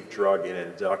receive drug in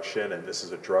induction, and this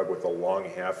is a drug with a long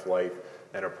half-life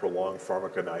and a prolonged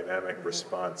pharmacodynamic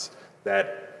response,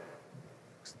 that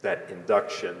that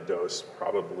induction dose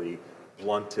probably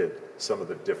blunted some of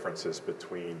the differences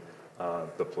between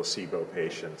the placebo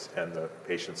patients and the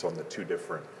patients on the two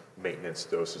different maintenance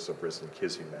doses of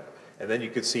risankizumab. And then you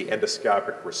could see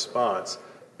endoscopic response,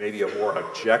 maybe a more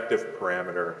objective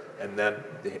parameter, and then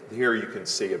here you can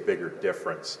see a bigger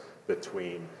difference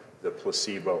between the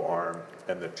placebo arm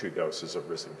and the two doses of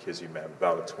risankizumab,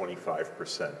 about a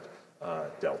 25%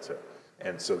 delta.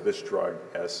 And so this drug,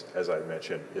 as I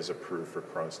mentioned, is approved for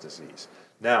Crohn's disease.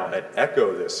 Now, at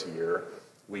ECHO this year,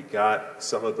 we got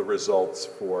some of the results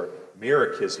for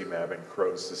mirikizumab in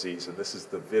Crohn's disease, and this is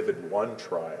the VIVID-1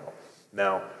 trial.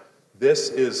 Now, this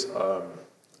is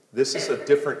a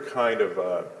different kind of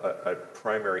a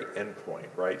primary endpoint,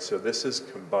 right? So this is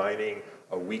combining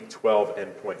a week 12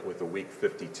 endpoint with a week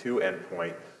 52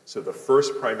 endpoint. So the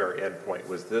first primary endpoint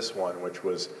was this one, which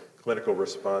was clinical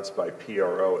response by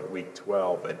PRO at week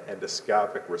 12 and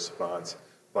endoscopic response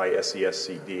by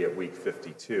SESCD at week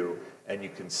 52. And you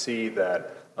can see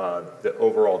that the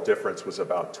overall difference was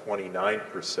about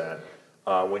 29%.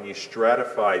 When you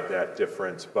stratified that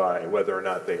difference by whether or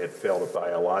not they had failed a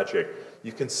biologic,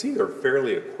 you can see they're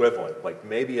fairly equivalent. Like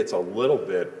maybe it's a little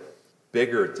bit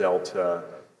bigger delta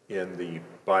in the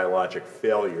biologic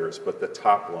failures, but the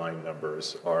top line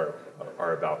numbers are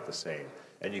about the same.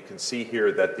 And you can see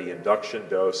here that the induction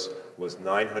dose was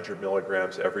 900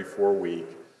 milligrams every 4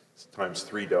 weeks times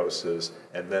 3 doses,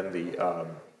 and then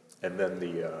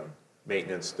the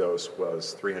maintenance dose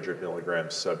was 300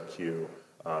 milligrams sub-Q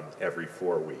every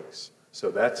 4 weeks.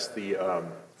 So that's the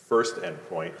first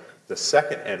endpoint. The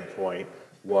second endpoint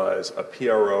was a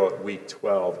PRO at week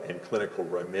 12 in clinical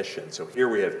remission. So here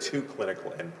we have 2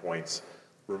 clinical endpoints,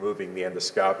 removing the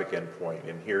endoscopic endpoint.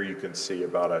 And here you can see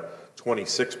about a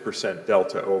 26%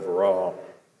 delta overall.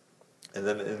 And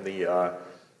then in the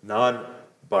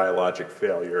non-biologic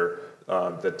failure,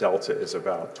 the delta is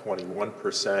about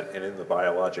 21%. And in the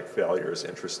biologic failures,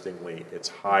 interestingly, it's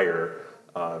higher.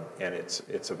 And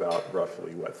it's about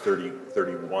roughly,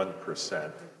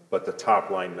 31%. But the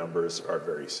top line numbers are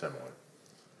very similar.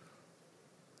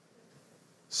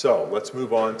 So let's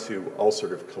move on to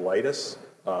ulcerative colitis.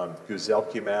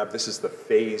 Guselkumab, this is the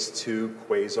phase 2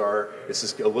 quasar. This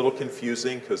is a little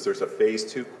confusing because there's a phase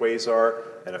 2 quasar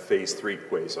and a phase 3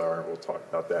 quasar, and we'll talk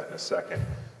about that in a second.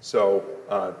 So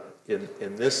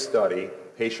in this study,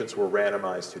 patients were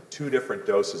randomized to 2 different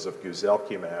doses of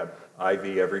guselkumab,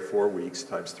 IV every 4 weeks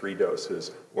times 3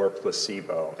 doses, or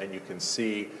placebo. And you can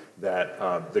see that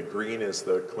the green is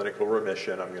the clinical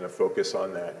remission. I'm going to focus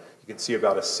on that. You can see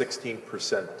about a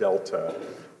 16% delta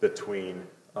between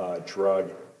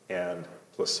drug and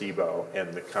placebo,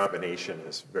 and the combination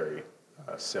is very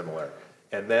similar.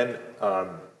 And then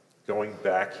going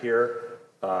back here,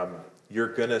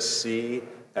 you're going to see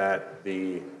at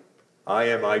the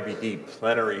IBD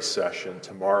plenary session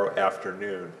tomorrow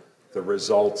afternoon the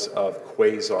results of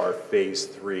quasar phase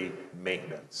 3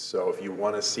 maintenance. So if you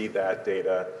want to see that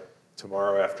data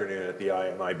tomorrow afternoon at the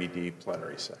IBD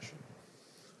plenary session.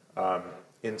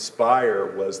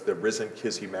 INSPIRE was the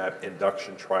risankizumab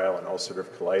induction trial in ulcerative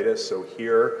colitis. So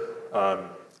here,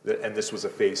 and this was a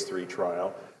phase 3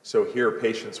 trial. So here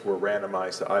patients were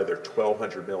randomized to either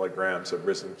 1,200 milligrams of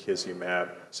risankizumab.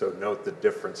 So note the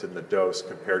difference in the dose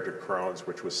compared to Crohn's,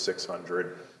 which was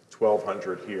 600,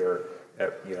 1,200 here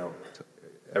at,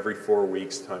 every 4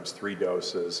 weeks times 3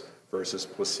 doses versus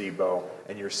placebo.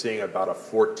 And you're seeing about a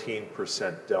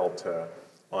 14% delta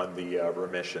on the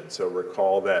remission. So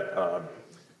recall that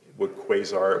with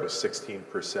quasar it was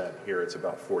 16%. Here it's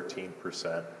about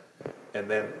 14%. And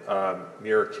then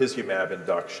mirikizumab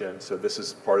induction. So this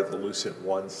is part of the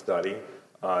LUCENT-1 study.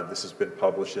 This has been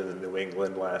published in the New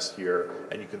England last year.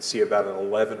 And you can see about an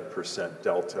 11%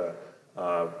 delta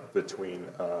between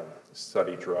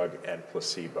study drug and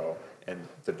placebo. And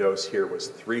the dose here was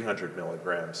 300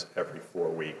 milligrams every 4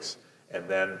 weeks. And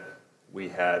then we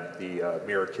had the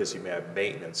mirikizumab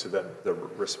maintenance. So then the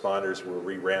responders were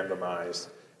re-randomized,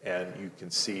 and you can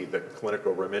see the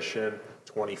clinical remission,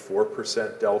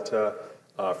 24% delta,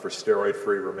 for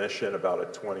steroid-free remission, about a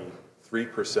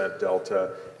 23%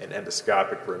 delta, and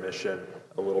endoscopic remission,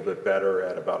 a little bit better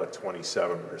at about a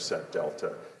 27%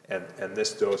 delta. And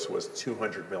this dose was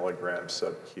 200 milligrams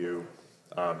sub-Q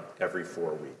every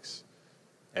 4 weeks.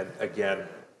 And again,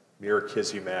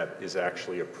 mirikizumab is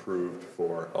actually approved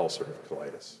for ulcerative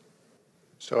colitis.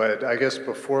 So Ed, I guess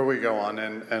before we go on,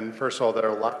 and first of all, there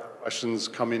are a lot of questions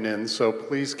coming in, so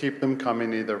please keep them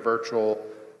coming, either virtual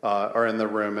or in the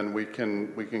room, and we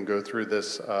can go through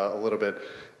this a little bit.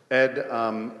 Ed,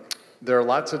 there are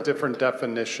lots of different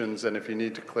definitions, and if you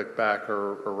need to click back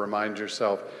or remind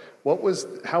yourself,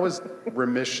 how is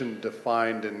remission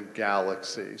defined in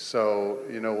Galaxy? So,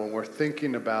 when we're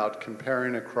thinking about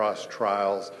comparing across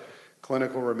trials,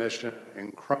 clinical remission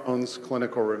in Crohn's,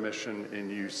 clinical remission in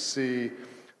UC,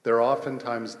 there are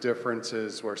oftentimes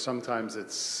differences where sometimes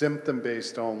it's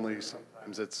symptom-based only,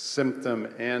 sometimes it's symptom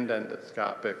and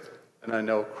endoscopic. And I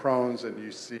know Crohn's and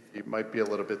UC might be a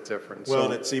little bit different. Well,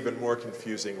 and it's even more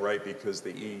confusing, right, because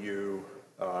the EU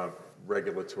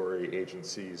regulatory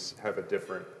agencies have a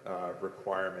different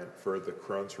requirement for the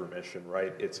Crohn's remission,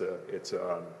 right?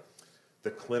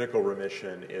 The clinical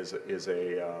remission is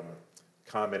a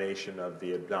combination of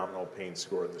the abdominal pain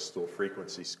score and the stool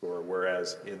frequency score,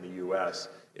 whereas in the US,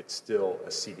 it's still a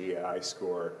CDI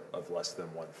score of less than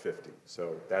 150.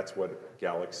 So that's what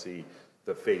Galaxy,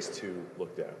 the phase 2,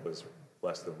 looked at, was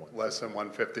less than 150. Less than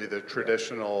 150, the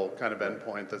traditional kind of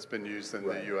endpoint that's been used in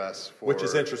the US for... Which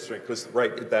is interesting, because,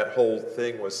 that whole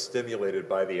thing was stimulated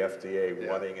by the FDA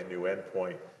wanting a new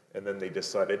endpoint, and then they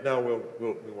decided, no,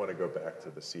 we want to go back to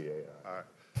the CAI. All right.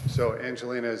 So,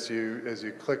 Angelina, as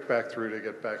you click back through to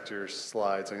get back to your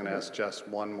slides, I'm going to ask Jess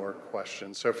one more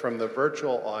question. So from the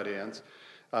virtual audience,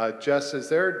 Jess, is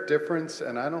there a difference,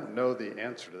 and I don't know the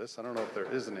answer to this, I don't know if there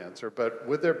is an answer, but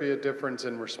would there be a difference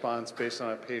in response based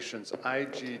on a patient's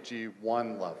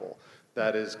IgG1 level,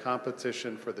 that is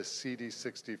competition for the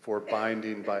CD64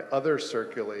 binding by other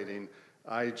circulating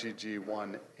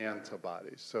IgG1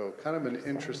 antibodies? So kind of an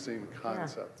interesting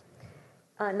concept.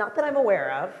 Yeah. Not that I'm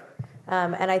aware of.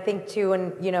 And I think too,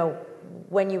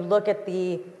 when you look at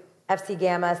the Fc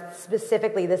gamma,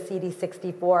 specifically the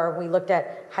CD64, we looked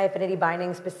at high affinity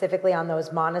binding specifically on those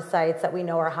monocytes that we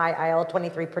know are high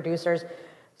IL-23 producers.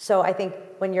 So I think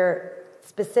when you're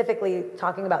specifically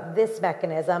talking about this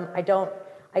mechanism, I don't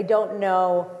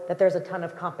know that there's a ton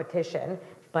of competition,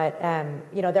 but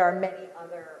there are many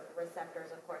other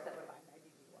receptors, of course, that would bind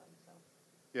IgG1. So.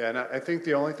 Yeah, and I think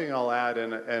the only thing I'll add,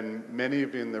 and many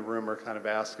of you in the room are kind of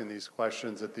asking these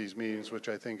questions at these meetings, which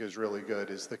I think is really good,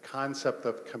 is the concept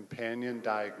of companion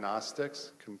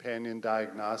diagnostics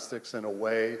in a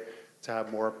way to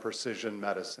have more precision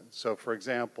medicine. So for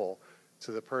example,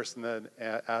 to the person that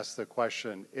asked the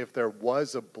question, if there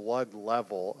was a blood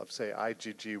level of, say,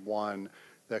 IgG1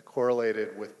 that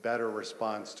correlated with better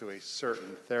response to a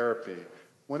certain therapy,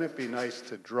 wouldn't it be nice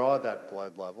to draw that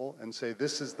blood level and say,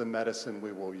 this is the medicine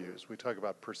we will use? We talk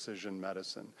about precision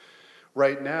medicine.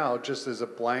 Right now, just as a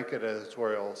blanket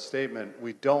editorial statement,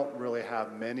 we don't really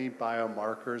have many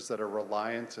biomarkers that are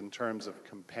reliant in terms of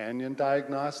companion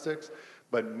diagnostics,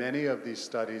 but many of these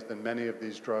studies and many of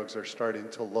these drugs are starting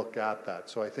to look at that.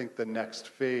 So I think the next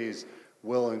phase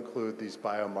will include these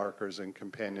biomarkers and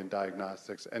companion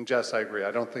diagnostics. And Jess, I agree.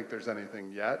 I don't think there's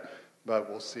anything yet, but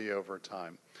we'll see over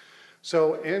time.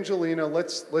 So Angelina,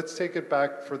 let's take it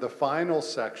back for the final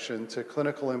section to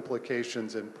clinical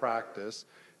implications in practice,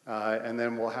 and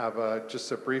then we'll have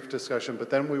just a brief discussion, but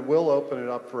then we will open it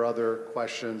up for other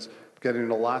questions,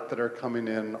 getting a lot that are coming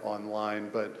in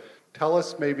online. But tell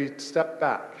us, maybe step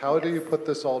back. How do you put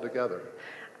this all together?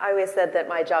 I always said that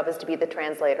my job is to be the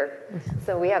translator.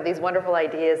 So we have these wonderful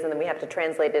ideas, and then we have to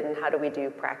translate it, and how do we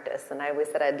do practice? And I always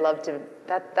said I'd love to,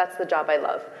 that's the job I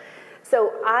love.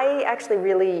 So I actually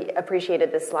really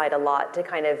appreciated this slide a lot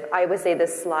to I would say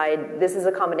this slide, this is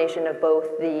a combination of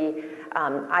both the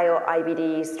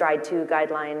IBD Stride 2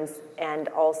 guidelines and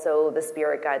also the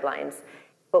Spirit guidelines.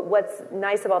 But what's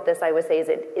nice about this, I would say, is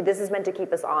this is meant to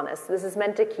keep us honest. This is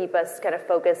meant to keep us kind of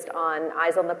focused on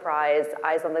eyes on the prize,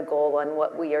 eyes on the goal, on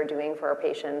what we are doing for our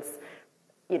patients,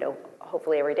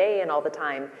 hopefully every day and all the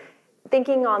time.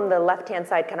 Thinking on the left-hand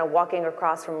side, kind of walking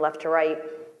across from left to right,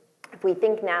 if we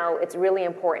think now, it's really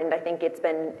important. I think it's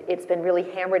been really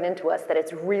hammered into us that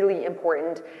it's really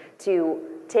important to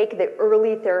take the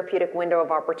early therapeutic window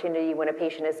of opportunity when a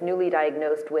patient is newly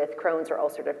diagnosed with Crohn's or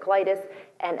ulcerative colitis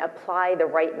and apply the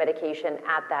right medication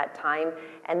at that time.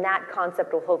 And that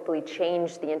concept will hopefully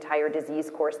change the entire disease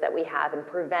course that we have and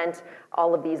prevent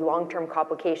all of these long-term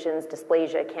complications,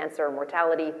 dysplasia, cancer,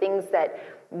 mortality, things that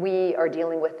we are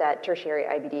dealing with at tertiary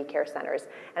IBD care centers.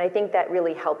 And I think that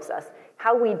really helps us.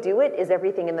 How we do it is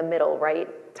everything in the middle, right?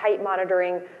 Tight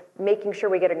monitoring, making sure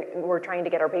we're trying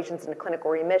to get our patients into clinical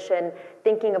remission,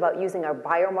 thinking about using our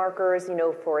biomarkers,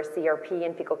 for CRP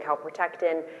and fecal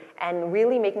calprotectin, and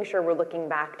really making sure we're looking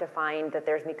back to find that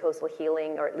there's mucosal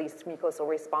healing or at least mucosal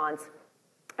response,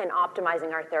 and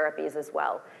optimizing our therapies as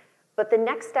well. But the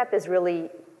next step is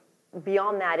really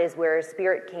beyond that is where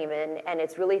Spirit came in, and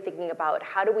it's really thinking about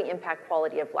how do we impact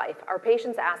quality of life. Our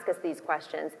patients ask us these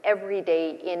questions every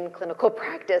day in clinical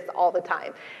practice all the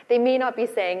time. They may not be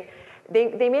saying,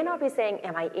 They may not be saying,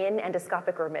 am I in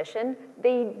endoscopic remission?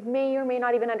 They may or may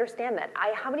not even understand that.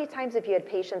 How many times have you had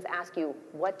patients ask you,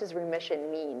 what does remission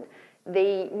mean?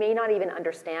 They may not even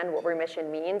understand what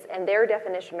remission means, and their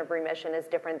definition of remission is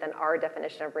different than our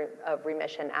definition of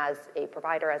remission as a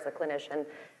provider, as a clinician.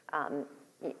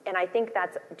 And I think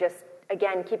that's just,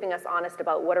 again, keeping us honest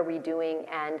about what are we doing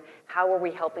and how are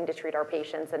we helping to treat our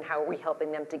patients and how are we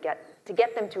helping them to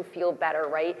get them to feel better,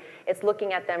 right? It's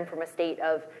looking at them from a state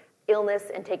of illness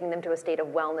and taking them to a state of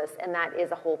wellness, and that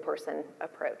is a whole person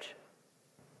approach.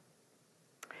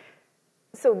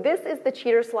 So this is the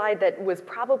cheater slide that was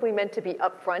probably meant to be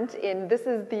up front. This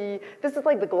is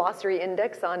like the glossary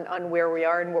index on where we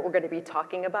are and what we're going to be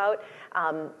talking about.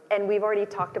 And we've already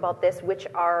talked about this, which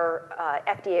are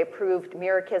FDA approved.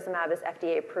 Mirikizumab is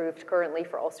FDA approved currently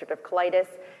for ulcerative colitis,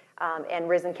 and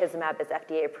risankizumab is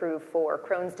FDA approved for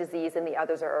Crohn's disease, and the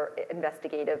others are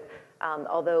investigative.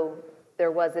 Although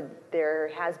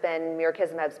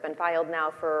mirikizumab's been filed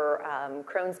now for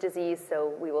Crohn's disease,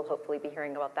 so we will hopefully be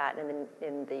hearing about that in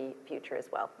the future as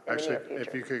well. Actually,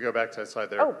 if you could go back to that slide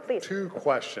there. Oh, please. 2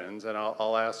 questions, and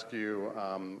I'll ask you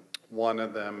one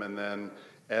of them, and then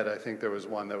Ed, I think there was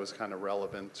one that was kind of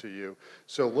relevant to you.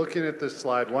 So looking at this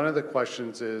slide, one of the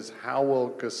questions is, how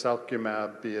will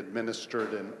guselkumab be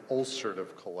administered in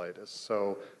ulcerative colitis?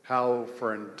 So how,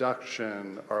 for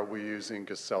induction, are we using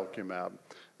guselkumab?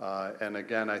 And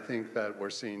again, I think that we're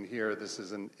seeing here, this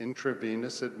is an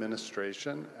intravenous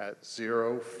administration at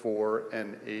 0, 4,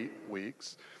 and 8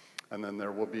 weeks. And then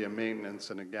there will be a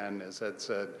maintenance. And again, as Ed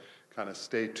said, kind of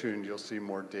stay tuned, you'll see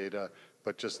more data.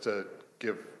 But just to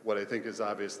give what I think is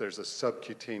obvious, there's a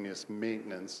subcutaneous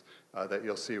maintenance that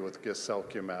you'll see with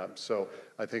guselkumab. So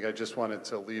I think I just wanted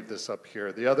to leave this up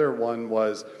here. The other one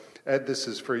was, Ed, this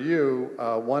is for you.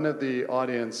 One of the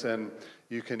audience, and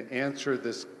you can answer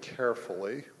this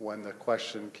carefully when the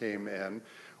question came in.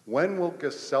 When will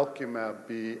guselkumab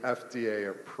be FDA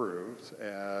approved?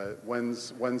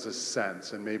 When's a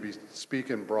sense? And maybe speak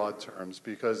in broad terms,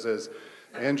 because as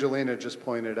Angelina just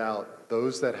pointed out,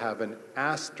 those that have an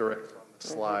asterisk on the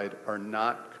slide are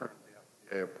not currently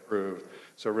FDA approved.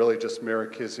 So really just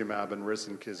mirikizumab and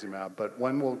risankizumab. But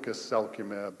when will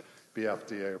guselkumab be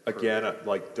FDA approved? Again,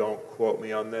 don't quote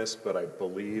me on this, but I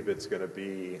believe it's going to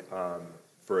be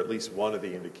for at least one of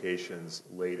the indications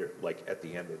later, like at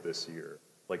the end of this year,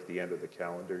 like the end of the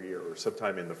calendar year or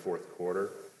sometime in the 4th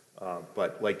quarter.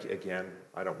 But again,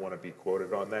 I don't want to be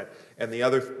quoted on that. And the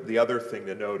other thing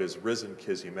to note is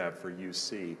risankizumab for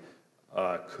UC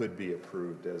could be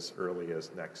approved as early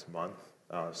as next month.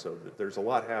 So there's a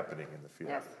lot happening in the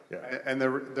field. Yes. Yeah. And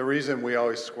the reason we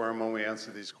always squirm when we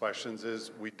answer these questions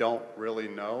is we don't really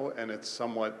know, and it's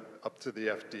somewhat up to the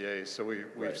FDA. So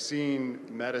we've seen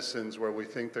medicines where we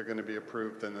think they're going to be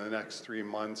approved in the next 3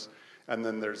 months, and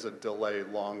then there's a delay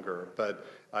longer. But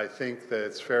I think that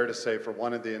it's fair to say for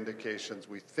one of the indications,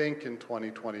 we think in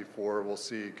 2024 we'll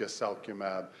see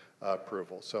guselkumab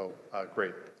approval. So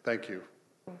great, thank you.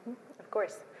 Mm-hmm. Of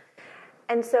course.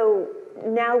 And so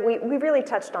now we really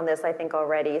touched on this, I think,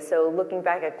 already. So looking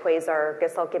back at Quasar,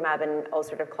 guselkumab, and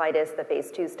ulcerative colitis, the phase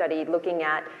 2 study, looking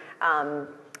at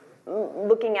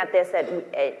this,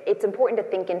 it's important to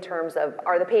think in terms of,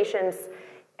 are the patients,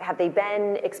 have they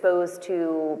been exposed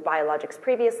to biologics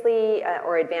previously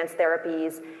or advanced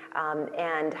therapies,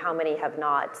 and how many have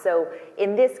not? So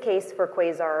in this case for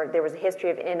Quasar, there was a history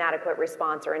of inadequate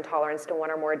response or intolerance to one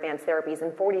or more advanced therapies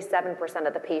in 47%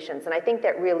 of the patients. And I think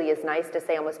that really is nice to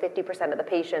say almost 50% of the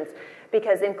patients,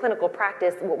 because in clinical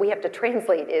practice, what we have to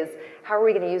translate is, how are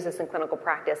we going to use this in clinical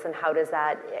practice, and how does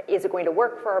that, is it going to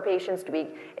work for our patients? Do we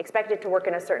expect it to work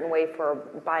in a certain way for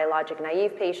biologic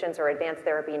naive patients or advanced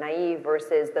therapy naive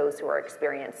versus those who are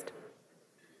experienced?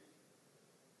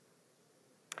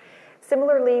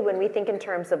 Similarly, when we think in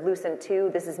terms of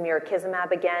LUCENT-2, this is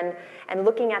mirikizumab again, and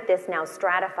looking at this now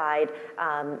stratified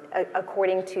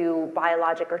according to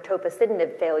biologic or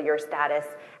tofacitinib failure status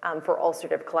for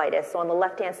ulcerative colitis. So on the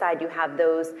left-hand side, you have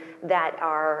those that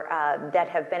are that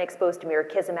have been exposed to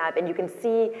mirikizumab, and you can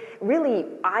see, really,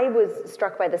 I was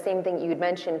struck by the same thing you'd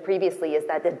mentioned previously, is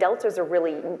that the deltas are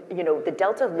really, the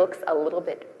delta looks a little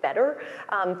bit better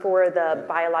for the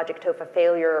biologic tofa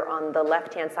failure on the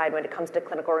left-hand side when it comes to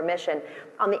clinical remission.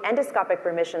 On the endoscopic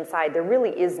remission side, there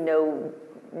really is no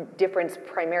difference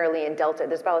primarily in delta.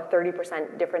 There's about a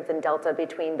 30% difference in delta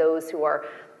between those who are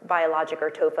biologic or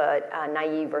tofa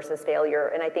naive versus failure,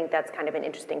 and I think that's kind of an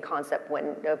interesting concept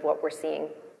of what we're seeing.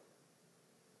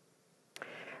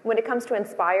 When it comes to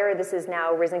INSPIRE, this is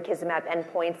now risankizumab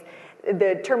endpoints.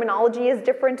 The terminology is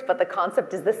different, but the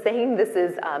concept is the same. This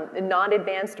is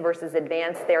non-advanced versus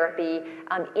advanced therapy,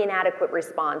 inadequate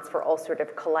response for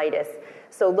ulcerative colitis.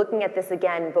 So looking at this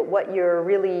again, but what you're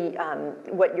really,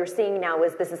 what you're seeing now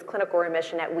is this is clinical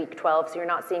remission at week 12, so you're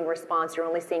not seeing response, you're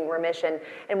only seeing remission.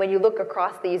 And when you look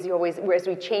across these, you always, as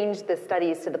we change the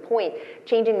studies to the point,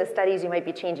 changing the studies, you might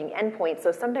be changing endpoints.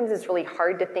 So sometimes it's really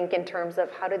hard to think in terms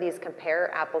of how do these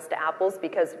compare apples to apples,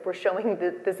 because we're showing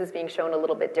that this is being shown a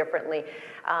little bit differently.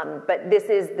 But this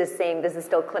is the same, this is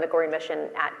still clinical remission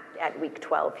at week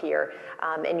 12 here.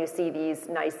 And you see these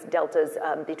nice deltas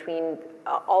between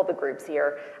all the groups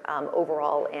here,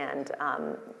 overall and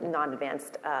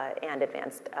non-advanced and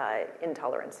advanced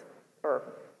intolerance or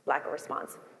lack of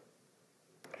response.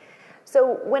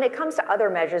 So when it comes to other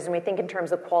measures, and we think in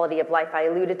terms of quality of life, I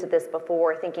alluded to this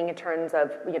before, thinking in terms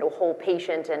of, you know, whole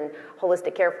patient and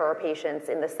holistic care for our patients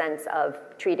in the sense of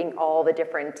treating all the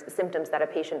different symptoms that a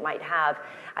patient might have.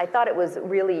 I thought it was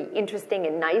really interesting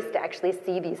and nice to actually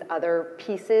see these other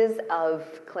pieces of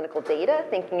clinical data,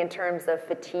 thinking in terms of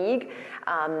fatigue,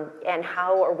 and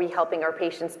how are we helping our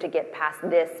patients to get past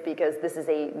this, because this is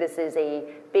a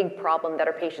big problem that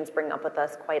our patients bring up with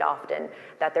us quite often,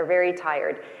 that they're very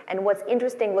tired. And what's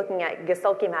interesting looking at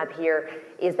guselkumab here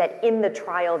is that in the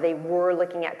trial they were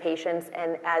looking at patients,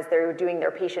 and as they're doing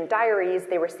their patient diaries,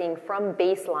 they were seeing from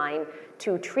baseline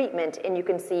to treatment, and you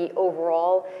can see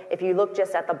overall, if you look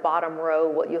just at the bottom row,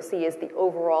 what you'll see is the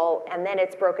overall, and then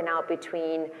it's broken out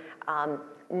between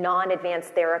non-advanced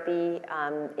therapy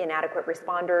inadequate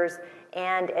responders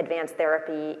and advanced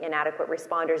therapy inadequate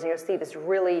responders. And you'll see this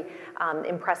really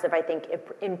impressive, I think,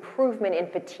 improvement in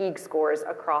fatigue scores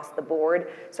across the board.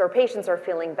 So our patients are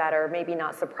feeling better, maybe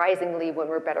not surprisingly when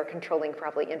we're better controlling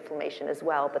probably inflammation as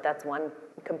well, but that's one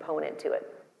component to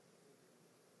it.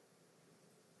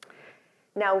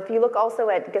 Now, if you look also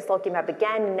at guselkumab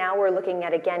again, now we're looking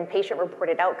at, again,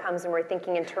 patient-reported outcomes, and we're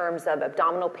thinking in terms of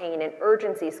abdominal pain and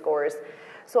urgency scores.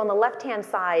 So on the left-hand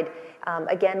side,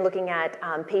 again, looking at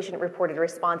patient-reported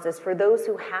responses, for those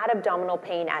who had abdominal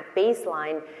pain at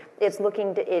baseline, it's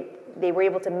looking to they were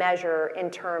able to measure in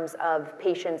terms of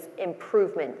patients'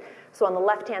 improvement. So on the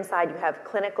left-hand side, you have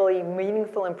clinically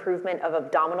meaningful improvement of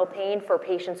abdominal pain for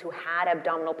patients who had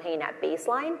abdominal pain at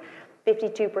baseline.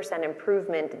 52%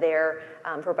 improvement there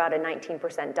for about a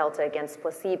 19% delta against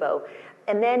placebo.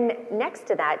 And then next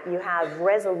to that, you have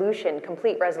resolution,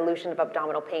 complete resolution of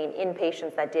abdominal pain in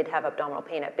patients that did have abdominal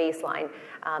pain at baseline.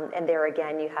 And there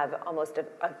again, you have almost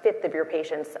a fifth of your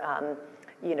patients,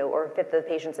 you know, or a fifth of the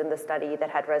patients in the study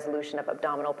that had resolution of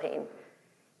abdominal pain.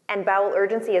 And bowel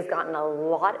urgency has gotten a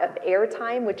lot of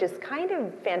airtime, which is kind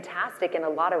of fantastic in a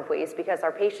lot of ways, because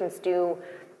our patients do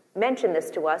mention this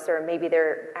to us, or maybe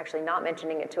they're actually not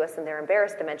mentioning it to us and they're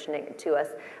embarrassed to mention it to us,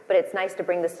 but it's nice to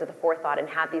bring this to the forethought and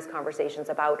have these conversations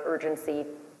about urgency.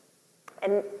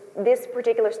 And this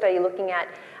particular study, looking at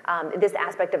this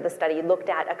aspect of the study, looked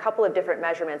at a couple of different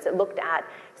measurements. It looked at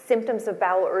symptoms of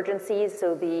bowel urgency,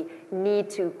 so the need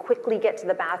to quickly get to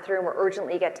the bathroom or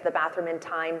urgently get to the bathroom in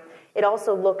time. It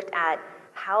also looked at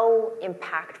how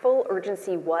impactful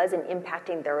urgency was in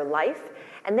impacting their life.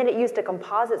 And then it used a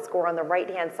composite score on the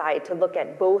right-hand side to look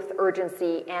at both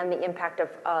urgency and the impact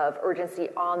of urgency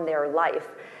on their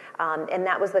life. And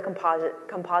that was the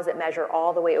composite measure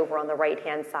all the way over on the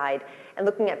right-hand side. And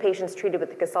looking at patients treated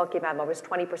with guselkumab, almost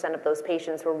 20% of those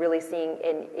patients were really seeing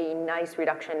a nice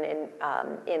reduction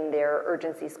in their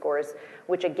urgency scores,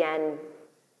 which again,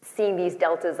 seeing these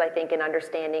deltas, I think, and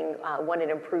understanding what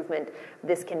an improvement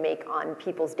this can make on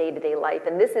people's day-to-day life.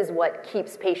 And this is what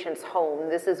keeps patients home.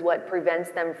 This is what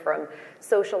prevents them from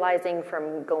socializing,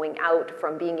 from going out,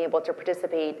 from being able to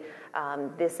participate.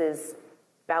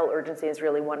 Bowel urgency is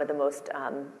really one of the most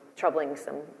troubling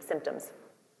symptoms.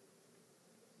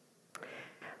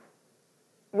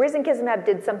 Risankizumab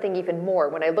did something even more.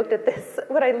 When I looked at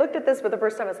this for the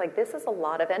first time, I was like, this is a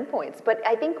lot of endpoints. But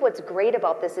I think what's great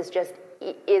about this is just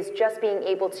being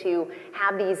able to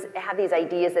have these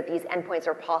ideas that these endpoints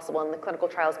are possible, and the clinical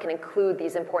trials can include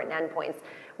these important endpoints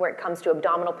where it comes to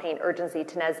abdominal pain, urgency,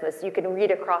 tenesmus. You can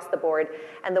read across the board,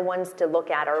 and the ones to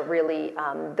look at are really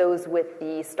those with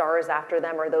the stars after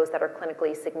them, or those that are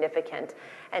clinically significant.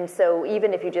 And so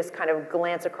even if you just kind of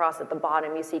glance across at the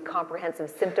bottom, you see comprehensive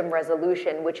symptom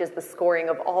resolution, which is the scoring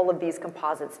of all of these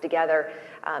composites together,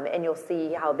 and you'll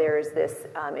see how there's this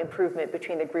improvement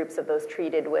between the groups of those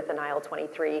treated with an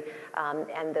IL-23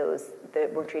 and those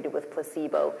that were treated with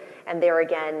placebo. And there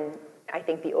again, I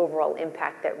think the overall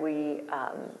impact that we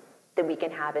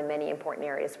can have in many important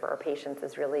areas for our patients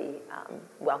is really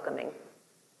welcoming.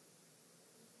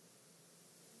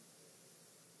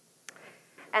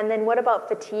 And then what about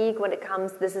fatigue when it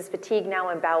comes, this is fatigue now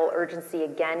and bowel urgency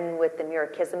again with the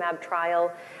mirikizumab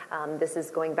trial. This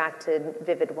is going back to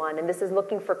VIVID-1, and this is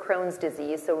looking for Crohn's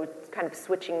disease, so it's kind of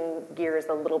switching gears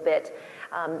a little bit.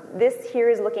 This here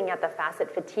is looking at the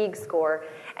FACIT fatigue score,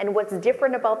 and what's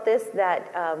different about this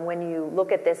that when you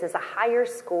look at this is a higher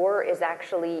score is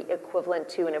actually equivalent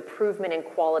to an improvement in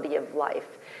quality of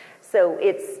life. So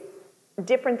it's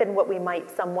different than what we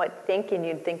might somewhat think, and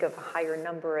you'd think of a higher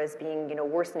number as being, you know,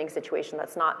 worsening situation.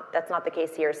 That's not the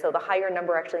case here. So the higher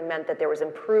number actually meant that there was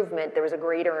improvement, there was a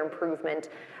greater improvement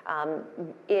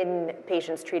in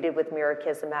patients treated with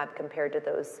mirikizumab compared to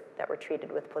those that were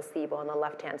treated with placebo on the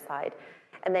left-hand side.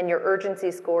 And then your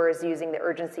urgency score is using the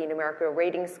urgency numerical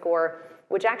rating score,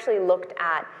 which actually looked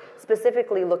at,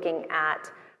 specifically looking at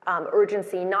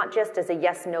urgency, not just as a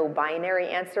yes-no binary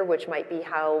answer, which might be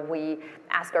how we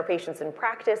ask our patients in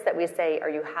practice, that we say,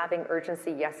 are you having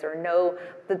urgency, yes or no?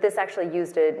 That this actually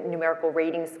used a numerical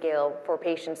rating scale for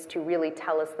patients to really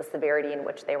tell us the severity in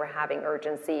which they were having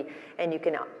urgency, and you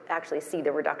can actually see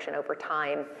the reduction over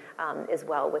time as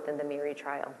well within the MIRI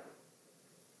trial.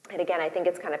 And again, I think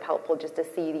it's kind of helpful just to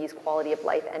see these quality of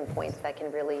life endpoints that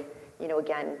can really, you know,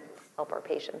 again, help our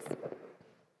patients.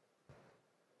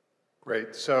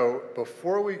 Great. So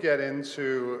before we get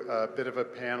into a bit of a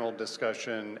panel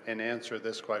discussion and answer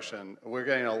this question, we're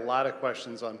getting a lot of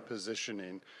questions on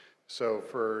positioning. So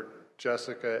for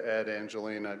Jessica, Ed,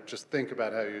 Angelina, just think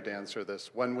about how you'd answer this.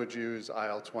 When would you use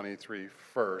IL-23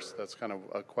 first? That's kind of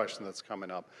a question that's coming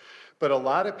up. But a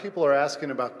lot of people are asking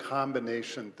about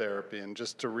combination therapy, and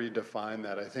just to redefine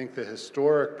that, I think the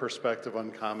historic perspective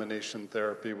on combination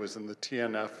therapy was in the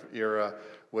TNF era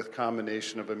with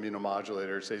combination of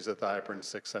immunomodulators, azathioprine,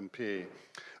 6-MP.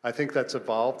 I think that's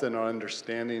evolved in our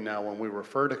understanding now when we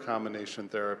refer to combination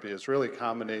therapy is really a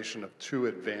combination of two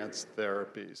advanced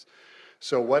therapies.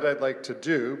 So what I'd like to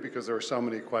do, because there are so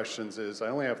many questions, is I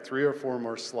only have 3 or 4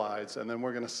 more slides, and then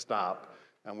we're going to stop,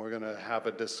 and we're going to have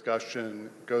a discussion,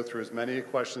 go through as many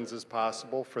questions as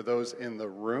possible. For those in the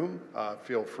room,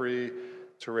 feel free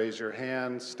to raise your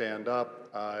hand, stand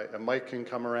up. A mic can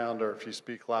come around, or if you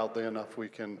speak loudly enough, we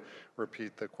can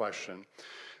repeat the question.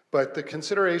 But the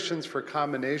considerations for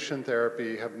combination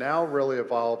therapy have now really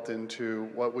evolved into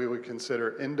what we would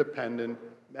consider independent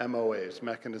MOAs,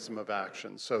 mechanism of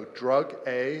action. So drug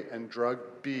A and drug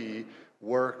B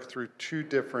work through 2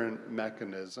 different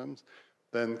mechanisms.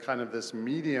 Then kind of this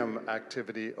medium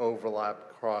activity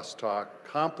overlap crosstalk,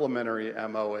 complementary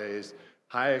MOAs,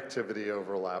 high activity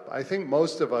overlap. I think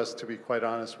most of us, to be quite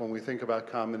honest, when we think about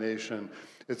combination,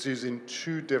 it's using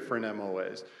 2 different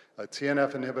MOAs. A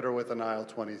TNF inhibitor with an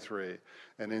IL-23,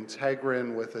 an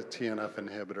integrin with a TNF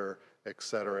inhibitor, et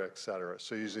cetera, et cetera.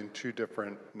 So using 2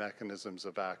 different mechanisms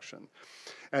of action.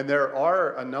 And there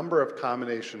are a number of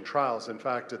combination trials. In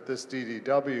fact, at this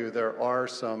DDW, there are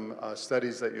some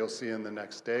studies that you'll see in the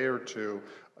next day or 2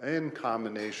 in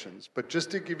combinations. But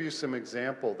just to give you some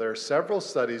example, there are several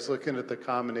studies looking at the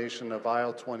combination of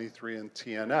IL-23 and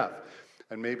TNF.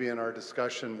 And maybe in our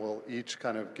discussion, we'll each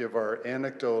kind of give our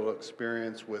anecdotal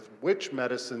experience with which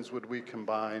medicines would we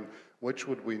combine, which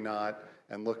would we not,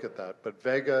 and look at that. But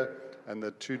Vega and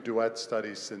the 2 duet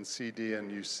studies in CD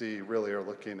and UC really are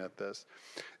looking at this.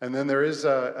 And then there is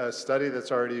a study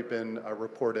that's already been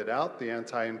reported out, the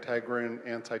anti-integrin,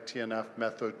 anti-TNF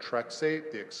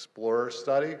methotrexate, the Explorer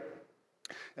study.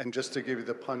 And just to give you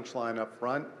the punchline up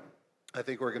front, I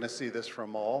think we're going to see this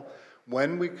from all.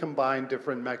 When we combine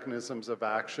different mechanisms of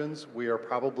actions, we are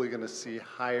probably going to see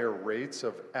higher rates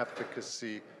of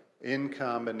efficacy in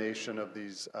combination of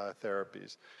these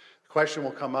therapies. The question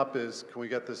will come up is, can we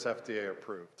get this FDA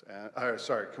approved?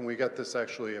 Can we get this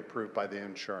actually approved by the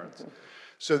insurance?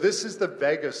 So this is the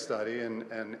Vega study, and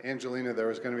Angelina, there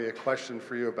was going to be a question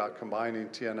for you about combining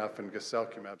TNF and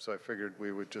guselkumab, so I figured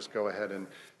we would just go ahead and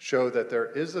show that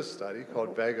there is a study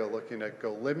called Vega looking at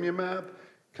golimumab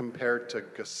compared to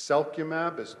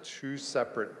guselkumab as 2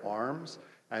 separate arms,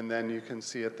 and then you can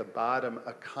see at the bottom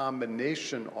a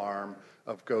combination arm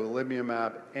of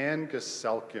golimumab and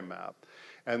guselkumab.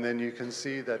 And then you can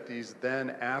see that these then,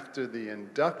 after the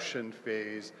induction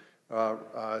phase,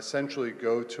 essentially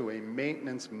go to a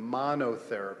maintenance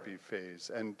monotherapy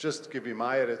phase. And just to give you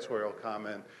my editorial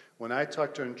comment, when I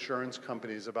talk to insurance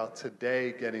companies about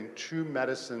today getting 2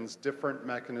 medicines, different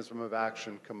mechanism of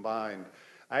action combined,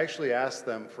 I actually ask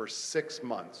them for 6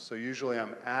 months. So usually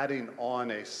I'm adding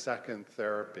on a second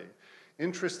therapy.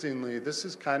 Interestingly, this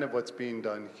is kind of what's being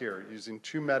done here, using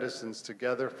 2 medicines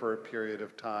together for a period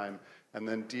of time and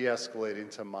then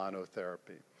de-escalating to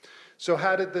monotherapy. So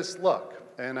how did this look?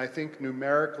 And I think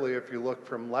numerically, if you look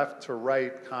from left to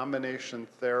right, combination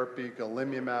therapy,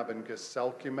 golimumab and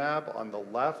guselkumab on the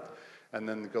left, and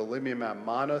then the golimumab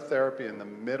monotherapy in the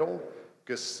middle,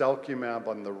 guselkumab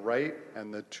on the right,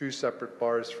 and the two separate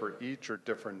bars for each are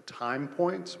different time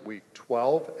points, week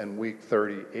 12 and week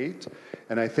 38.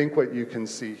 And I think what you can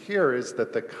see here is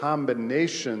that the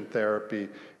combination therapy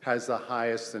has the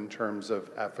highest in terms of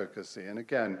efficacy. And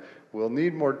again, we'll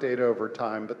need more data over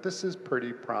time, but this is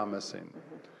pretty promising.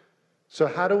 So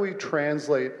how do we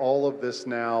translate all of this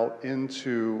now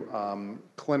into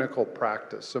clinical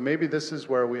practice? So maybe this is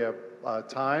where we have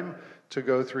time to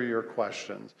go through your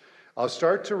questions. I'll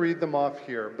start to read them off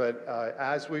here, but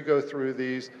as we go through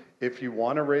these, if you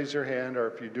want to raise your hand or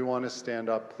if you do want to stand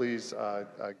up, please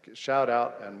shout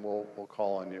out and we'll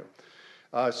call on you.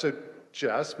 So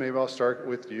Jess, maybe I'll start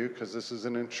with you because this is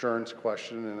an insurance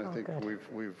question, and I think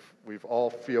we've all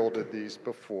fielded these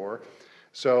before.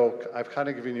 So I've kind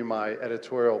of given you my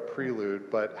editorial prelude,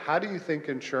 but how do you think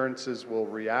insurances will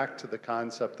react to the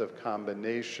concept of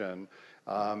combination?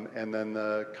 And then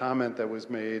the comment that was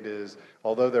made is,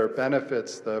 although there are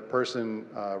benefits, the person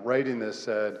writing this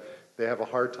said they have a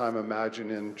hard time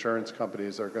imagining insurance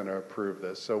companies are going to approve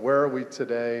this. So where are we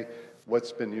today?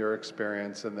 What's been your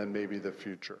experience, and then maybe the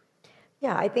future?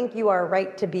 Yeah, I think you are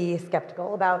right to be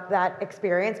skeptical about that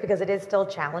experience because it is still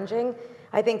challenging.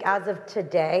 I think as of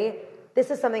today,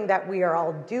 this is something that we are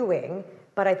all doing,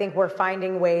 but I think we're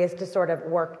finding ways to sort of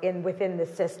work within the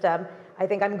system. I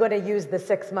think I'm going to use the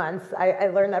 6 months. I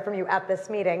learned that from you at this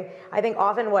meeting. I think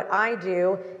often what I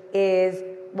do is,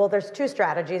 well, there's two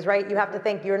strategies, right? You have to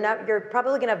think you're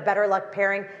probably going to have better luck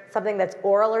pairing something that's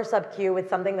oral or sub-Q with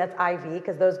something that's IV,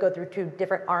 because those go through two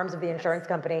different arms of the insurance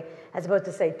company, as opposed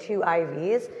to say 2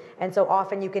 IVs. And so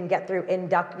often you can get through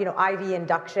IV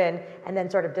induction and then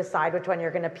sort of decide which one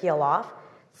you're going to peel off.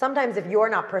 Sometimes if you're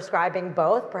not prescribing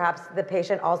both, perhaps the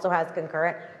patient also has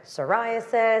concurrent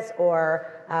psoriasis or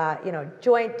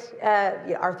joint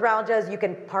arthralgias. You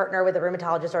can partner with a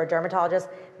rheumatologist or a dermatologist.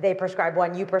 They prescribe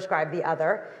one, you prescribe the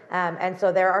other. And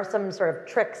so there are some sort of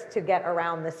tricks to get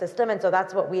around the system. And so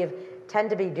that's what we tend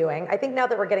to be doing. I think now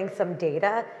that we're getting some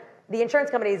data, the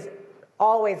insurance companies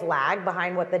always lag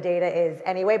behind what the data is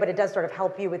anyway, but it does sort of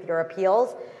help you with your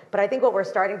appeals. But I think what we're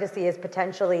starting to see is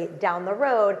potentially down the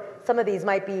road, some of these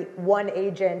might be one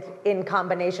agent in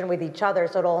combination with each other,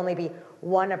 so it'll only be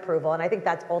one approval. And I think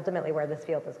that's ultimately where this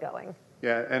field is going.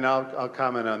 Yeah, and I'll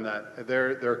comment on that.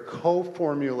 There are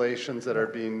co-formulations that are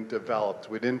being developed.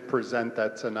 We didn't present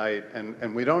that tonight,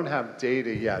 and we don't have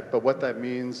data yet, but what that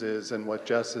means is, and what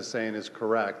Jess is saying is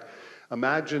correct,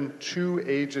 imagine 2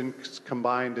 agents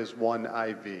combined as one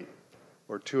IV,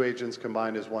 or 2 agents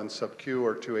combined as one sub-Q,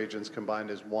 or 2 agents combined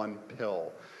as one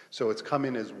pill. So it's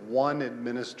coming as one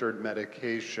administered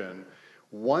medication.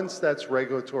 Once that's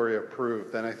regulatory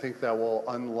approved, then I think that will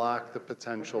unlock the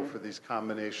potential for these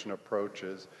combination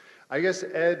approaches. I guess,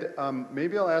 Ed,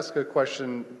 maybe I'll ask a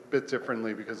question a bit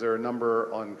differently because there are a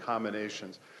number on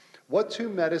combinations. What 2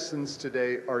 medicines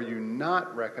today are you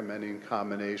not recommending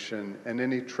combination, and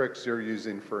any tricks you're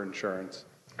using for insurance?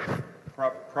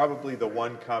 Probably the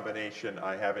one combination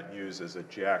I haven't used is a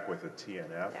JAK with a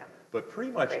TNF, but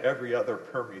pretty much every other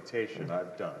permutation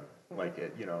I've done. Like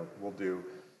we'll do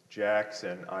JAKs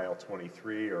and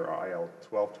IL-23 or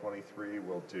IL-12-23.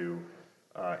 We'll do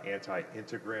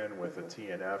anti-integrin with a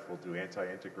TNF. We'll do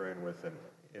anti-integrin with an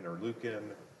interleukin.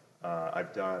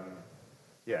 I've done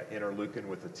interleukin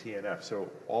with a TNF. So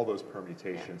all those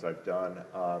permutations I've done.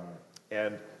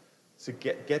 And so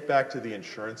get back to the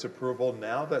insurance approval.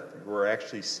 Now that we're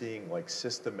actually seeing like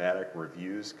systematic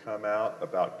reviews come out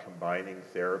about combining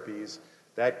therapies,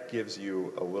 that gives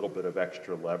you a little bit of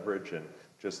extra leverage. And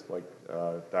just like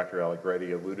Dr.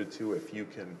 Allegretti alluded to, if you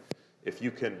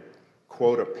can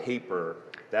quote a paper,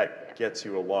 that gets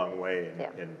you a long way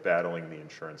in battling the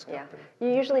insurance company. Yeah.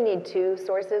 You usually need 2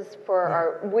 sources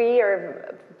for we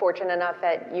are fortunate enough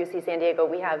at UC San Diego,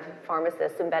 we have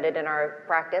pharmacists embedded in our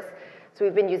practice. So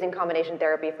we've been using combination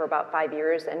therapy for about 5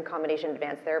 years and combination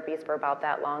advanced therapies for about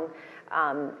that long.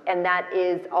 And that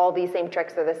is all these same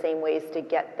tricks are the same ways to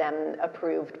get them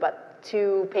approved, but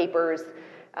 2 papers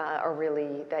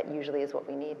that usually is what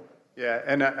we need. Yeah,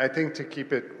 and I think to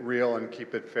keep it real and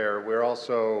keep it fair, we're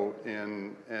also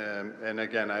in, and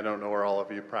again, I don't know where all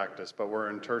of you practice, but we're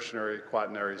in tertiary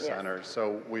quaternary centers,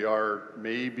 so we are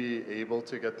maybe able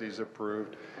to get these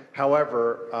approved.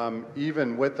 However,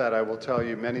 even with that, I will tell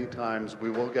you many times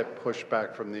we will get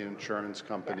pushback from the insurance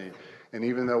company. And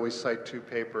even though we cite 2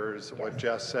 papers, what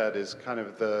Jess said is kind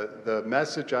of the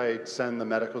message I send the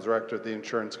medical director of the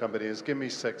insurance company is give me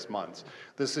 6 months.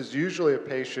 This is usually a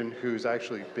patient who's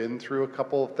actually been through a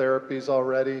couple of therapies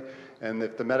already. And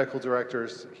if the medical director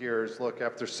hears, look,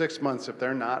 after 6 months, if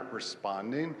they're not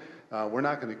responding, we're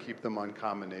not going to keep them on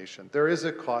combination. There is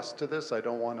a cost to this. I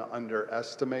don't want to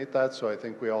underestimate that, so I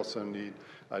think we also need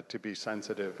to be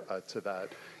sensitive to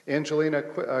that. Angelina,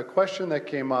 a question that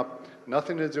came up,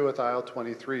 nothing to do with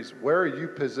IL-23s. Where are you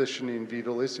positioning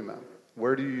vedolizumab?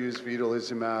 Where do you use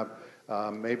vedolizumab,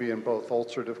 maybe in both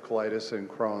ulcerative colitis and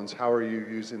Crohn's? How are you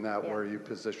using that? Where are you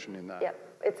positioning that? Yep.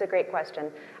 It's a great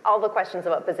question. All the questions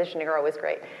about positioning are always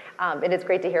great. And it's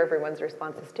great to hear everyone's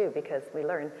responses too, because we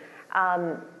learn.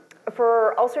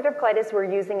 For ulcerative colitis, we're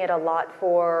using it a lot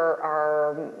for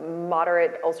our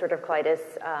moderate ulcerative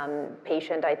colitis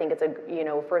patient. I think it's a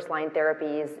first-line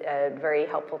therapy is a very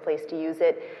helpful place to use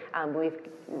it. And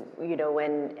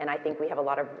I think we have a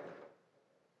lot of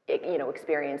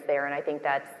experience there, and I think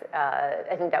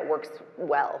that works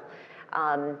well.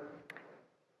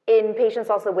 In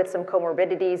patients also with some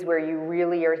comorbidities where you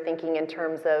really are thinking in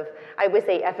terms of, I would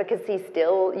say efficacy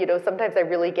still, sometimes I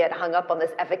really get hung up on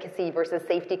this efficacy versus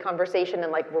safety conversation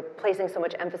and like we're placing so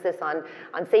much emphasis on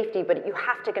safety, but you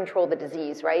have to control the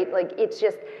disease, right? Like it's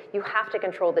just, you have to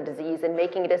control the disease, and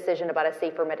making a decision about a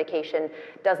safer medication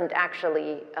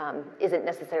isn't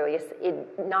necessarily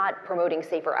not promoting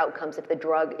safer outcomes if the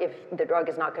drug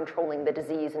is not controlling the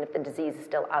disease and if the disease is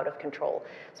still out of control.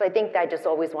 So I think I just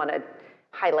always want to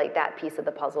highlight that piece of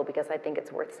the puzzle because I think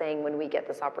it's worth saying when we get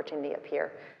this opportunity up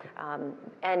here.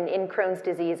 And in Crohn's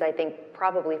disease, I think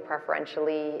probably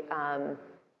preferentially,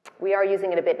 we are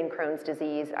using it a bit in Crohn's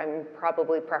disease. I'm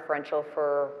probably preferential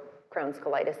for Crohn's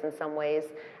colitis in some ways,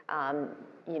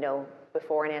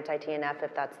 before an anti-TNF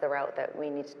if that's the route that we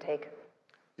need to take.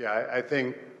 Yeah, I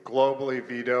think globally,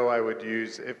 Vedo, I would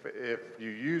use, if you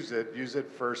use it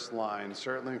first line,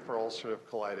 certainly for ulcerative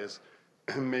colitis,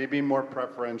 maybe more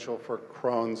preferential for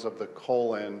Crohn's of the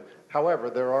colon. However,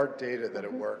 there are data that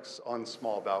it works on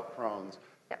small bowel Crohn's.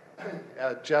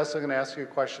 Yep. Jess, I'm going to ask you a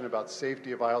question about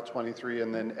safety of IL-23,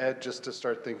 and then Ed, just to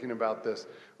start thinking about this,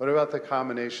 what about the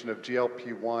combination of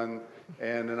GLP-1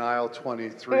 and an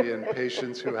IL-23 in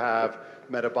patients who have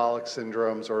metabolic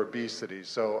syndromes or obesity?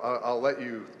 So I'll let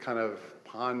you kind of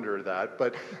ponder that.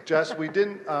 But Jess, we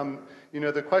didn't,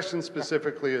 the question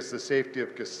specifically is the safety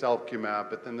of guselkumab,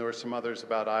 but then there were some others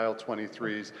about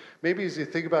IL-23s. Maybe as you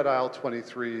think about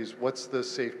IL-23s, what's the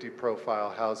safety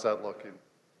profile? How's that looking?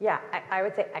 Yeah, I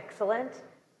would say excellent.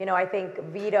 I think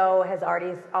Vedo has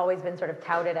always been sort of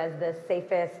touted as the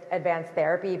safest advanced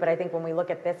therapy, but I think when we look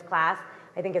at this class,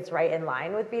 I think it's right in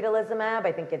line with vedolizumab.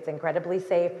 I think it's incredibly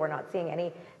safe. We're not seeing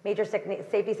any major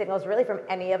safety signals really from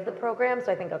any of the programs.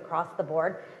 So I think across the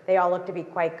board, they all look to be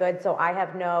quite good. So I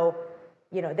have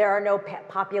there are no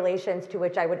populations to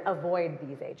which I would avoid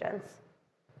these agents.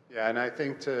 Yeah, and I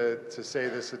think to say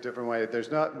this a different way,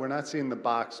 we're not seeing the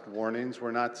boxed warnings.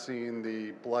 We're not seeing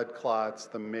the blood clots,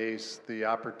 the MACE, the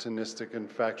opportunistic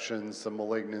infections, the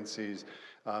malignancies.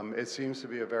 It seems to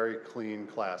be a very clean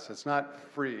class. It's not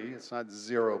free. It's not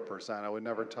 0%. I would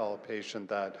never tell a patient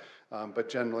that, but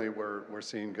generally we're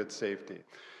seeing good safety.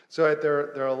 So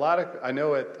there are a lot of, I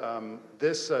know at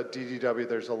this DDW,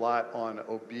 there's a lot on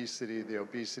obesity, the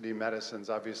obesity medicines.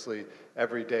 Obviously,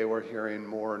 every day we're hearing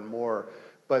more and more.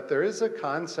 But there is a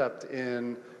concept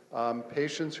in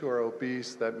patients who are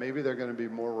obese that maybe they're going to be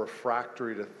more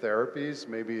refractory to therapies.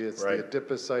 Maybe it's the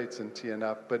adipocytes and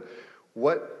TNF. But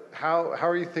how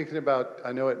are you thinking about,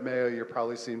 I know at Mayo you're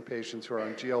probably seeing patients who are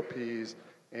on GLPs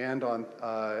and on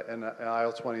an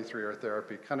IL-23 or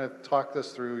therapy. Kind of talk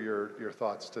us through your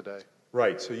thoughts today.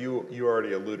 Right, so you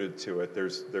already alluded to it.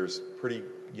 There's pretty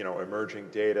emerging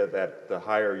data that the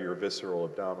higher your visceral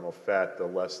abdominal fat, the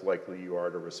less likely you are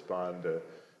to respond to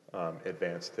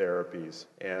advanced therapies.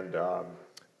 And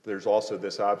there's also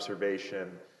this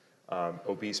observation,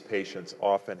 obese patients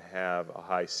often have a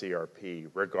high CRP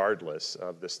regardless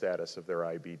of the status of their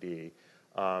IBD.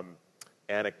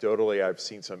 Anecdotally, I've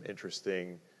seen some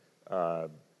interesting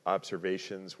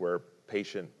observations where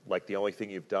patient, like the only thing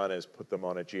you've done is put them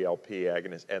on a GLP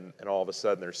agonist and all of a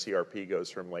sudden their CRP goes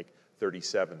from like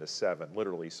 37 to 7.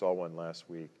 Literally saw one last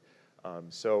week.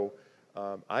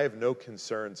 I have no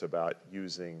concerns about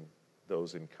using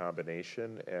those in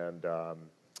combination. And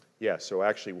so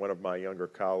actually one of my younger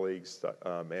colleagues,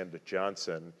 Amanda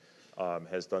Johnson,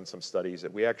 has done some studies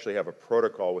that we actually have a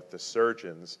protocol with the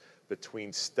surgeons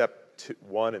between step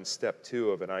 1 and step 2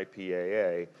 of an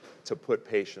IPAA to put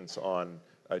patients on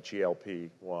a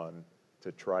GLP-1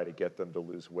 to try to get them to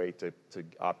lose weight to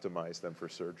optimize them for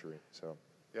surgery. So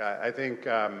Yeah, I think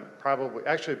probably,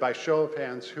 actually by show of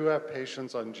hands, who have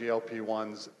patients on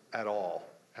GLP-1s at all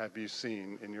have you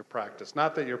seen in your practice?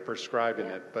 Not that you're prescribing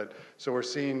it, but so we're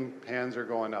seeing hands are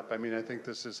going up. I mean, I think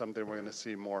this is something we're going to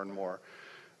see more and more.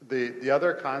 The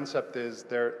other concept is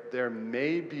there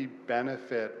may be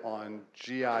benefit on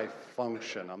GI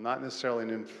function. I'm not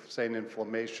necessarily saying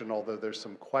inflammation, although there's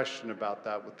some question about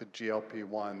that with the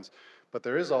GLP-1s. But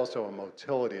there is also a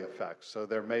motility effect, so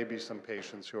there may be some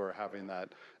patients who are having that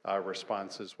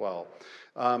response as well.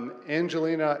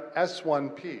 Angelina,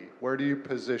 S1P, where do you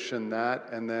position that?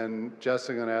 And then Jess,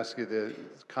 I'm going to ask you the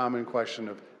common question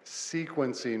of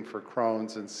sequencing for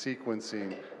Crohn's and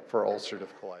sequencing for ulcerative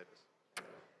colitis.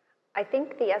 I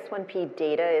think the S1P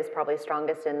data is probably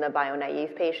strongest in the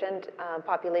bio-naive patient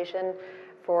population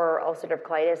for ulcerative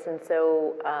colitis, and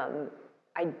so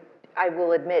I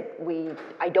will admit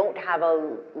I don't have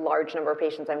a large number of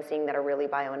patients I'm seeing that are really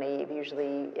bio-naive.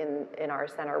 Usually in our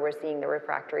center, we're seeing the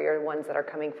refractory or ones that are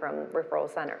coming from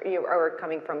referral center or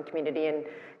coming from community and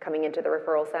coming into the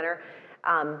referral center.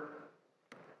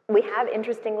 We have,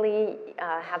 interestingly,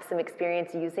 have some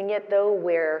experience using it though,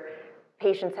 where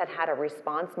patients had a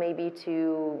response maybe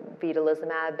to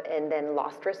vedolizumab and then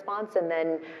lost response and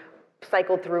then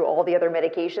cycled through all the other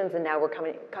medications, and now we're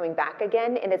coming back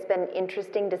again. And it's been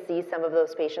interesting to see some of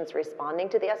those patients responding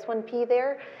to the S1P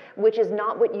there, which is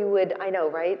not what you would, I know,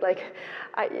 right? Like,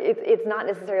 it's not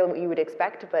necessarily what you would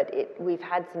expect, but we've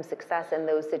had some success in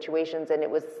those situations, and it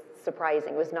was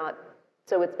surprising. It was not,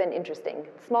 so it's been interesting.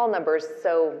 Small numbers,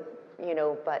 so,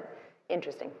 but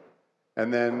interesting.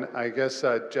 And then I guess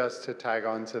just to tag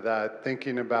on to that,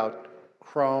 thinking about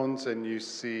Crohn's and you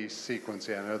see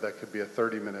sequencing. I know that could be a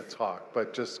 30-minute talk,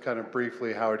 but just kind of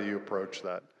briefly, how do you approach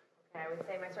that? Okay, I would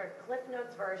say my sort of Cliff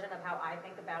Notes version of how I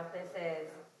think about this is,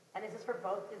 and this is for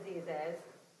both diseases.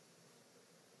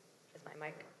 Is my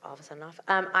mic all of a sudden off?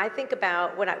 I think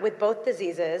about, with both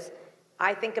diseases,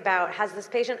 I think about, has this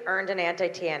patient earned an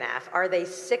anti-TNF? Are they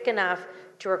sick enough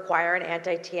to require an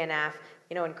anti-TNF?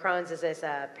 In Crohn's, is this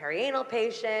a perianal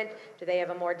patient? Do they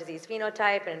have a more disease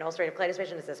phenotype? And an ulcerative colitis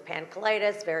patient, is this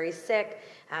pancolitis, very sick,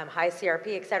 high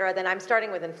CRP, et cetera? Then I'm starting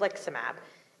with infliximab.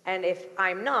 And if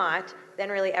I'm not, then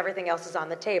really everything else is on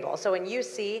the table. So in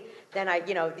UC, then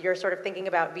you're sort of thinking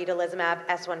about vedolizumab,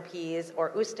 S1Ps, or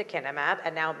ustekinumab,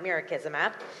 and now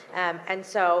mirikizumab. And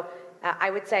so I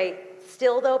would say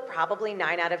still, though, probably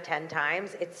 9 out of 10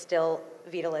 times, it's still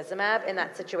vedolizumab in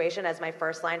that situation as my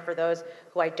first line for those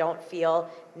who I don't feel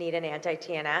need an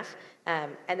anti-TNF.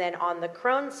 And then on the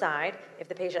Crohn's side,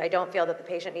 if I don't feel that the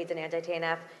patient needs an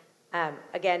anti-TNF,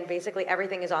 again, basically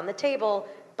everything is on the table.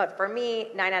 But for me,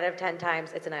 9 out of 10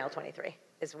 times, it's an IL-23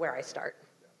 is where I start.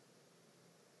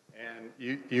 And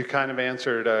you kind of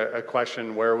answered a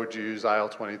question, where would you use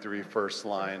IL-23 first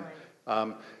line?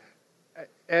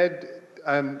 Ed,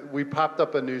 we popped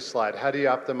up a new slide. How do you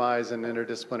optimize an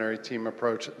interdisciplinary team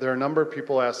approach? There are a number of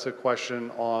people asked the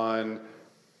question on,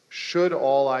 should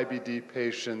all IBD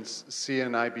patients see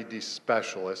an IBD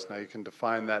specialist? Now you can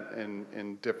define that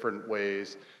in different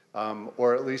ways,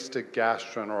 or at least a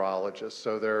gastroenterologist.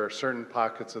 So there are certain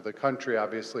pockets of the country,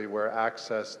 obviously, where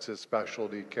access to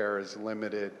specialty care is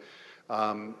limited.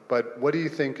 But what do you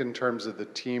think in terms of the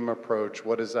team approach?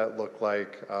 What does that look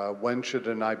like? When should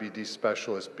an IBD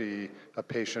specialist be a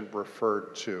patient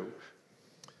referred to?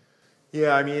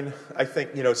 Yeah, I mean, I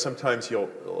think, sometimes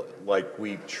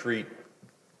we treat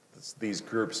these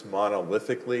groups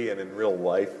monolithically, and in real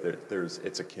life,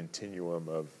 it's a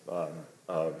continuum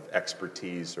of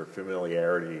expertise or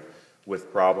familiarity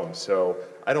with problems. So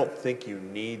I don't think you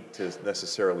need to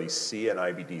necessarily see an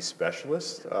IBD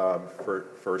specialist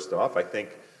first off. I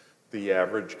think the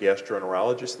average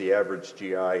gastroenterologist, the average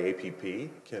GI APP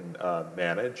can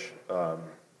manage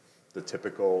the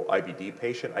typical IBD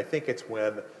patient. I think it's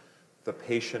when the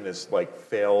patient has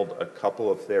failed a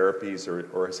couple of therapies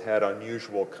or has had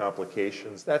unusual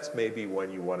complications. That's maybe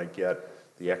when you want to get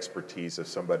the expertise of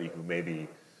somebody who maybe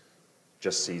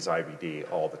just sees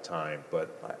IBD all the time.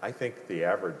 But I think the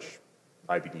average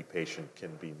IBD patient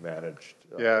can be managed.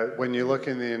 Yeah, when you look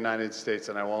in the United States,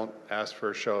 and I won't ask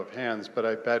for a show of hands, but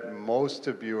I bet most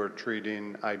of you are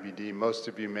treating IBD. Most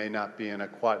of you may not be in a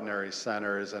quaternary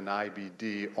center as an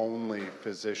IBD-only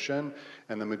physician,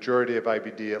 and the majority of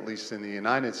IBD, at least in the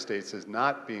United States, is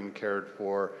not being cared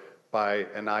for by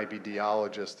an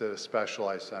IBDologist at a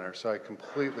specialized center. So I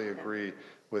completely agree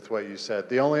with what you said.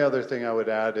 The only other thing I would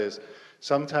add is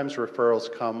sometimes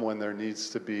referrals come when there needs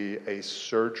to be a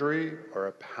surgery or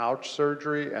a pouch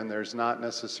surgery, and there's not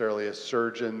necessarily a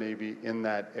surgeon maybe in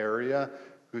that area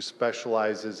who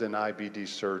specializes in IBD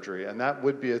surgery. And that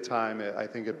would be a time, I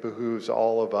think it behooves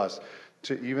all of us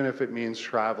to, even if it means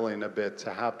traveling a bit,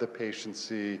 to have the patient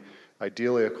see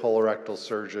ideally a colorectal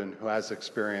surgeon who has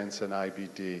experience in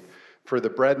IBD. For the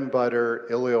bread and butter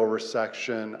ileal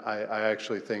resection, I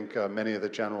actually think many of the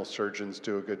general surgeons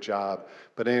do a good job,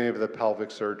 but any of the pelvic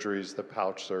surgeries, the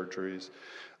pouch surgeries.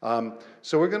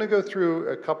 So we're going to go through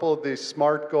a couple of these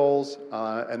SMART goals,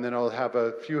 and then I'll have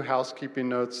a few housekeeping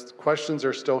notes. Questions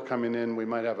are still coming in. We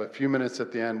might have a few minutes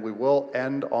at the end. We will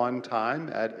end on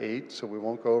time at 8, so we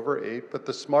won't go over 8. But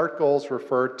the SMART goals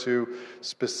refer to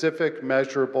specific,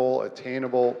 measurable,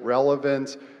 attainable,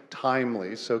 relevant,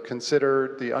 timely. So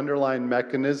consider the underlying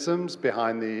mechanisms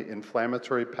behind the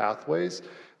inflammatory pathways.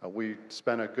 We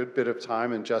spent a good bit of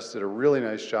time and Jess did a really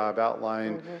nice job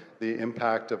outlining the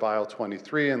impact of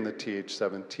IL-23 and the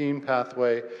Th17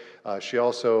 pathway. She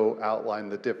also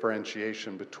outlined the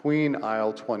differentiation between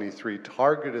IL-23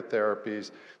 targeted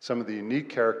therapies, some of the unique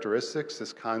characteristics,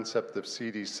 this concept of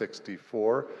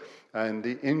CD64, and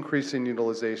the increasing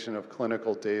utilization of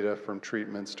clinical data from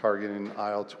treatments targeting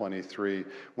IL-23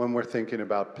 when we're thinking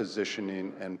about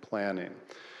positioning and planning.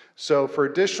 So for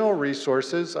additional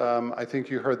resources, I think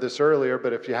you heard this earlier,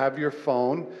 but if you have your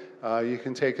phone, you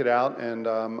can take it out, and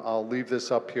I'll leave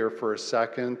this up here for a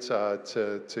second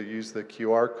to use the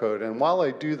QR code. And while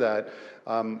I do that,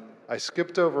 I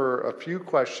skipped over a few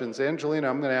questions. Angelina,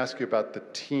 I'm going to ask you about the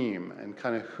team and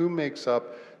kind of who makes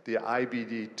up the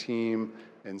IBD team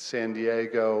in San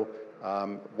Diego.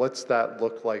 What's that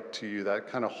look like to you, that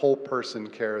kind of whole person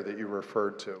care that you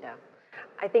referred to? Yeah.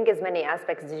 I think as many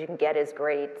aspects as you can get is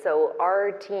great. So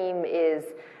our team is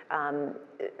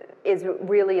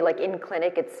really like in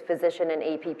clinic, it's physician and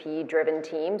APP driven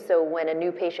team. So when a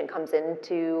new patient comes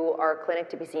into our clinic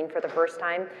to be seen for the first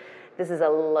time, this is a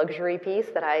luxury piece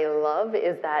that I love,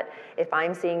 is that if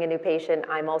I'm seeing a new patient,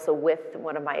 I'm also with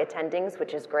one of my attendings,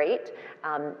 which is great.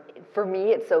 For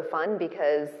me, it's so fun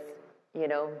because, you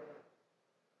know,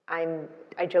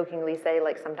 I jokingly say,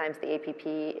 like, sometimes the APP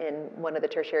in one of the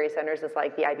tertiary centers is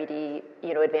like the IBD,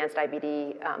 you know, advanced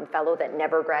IBD fellow that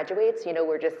never graduates. You know,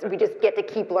 we just get to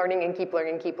keep learning and keep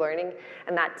learning and keep learning,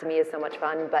 and that to me is so much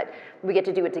fun. But we get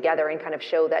to do it together and kind of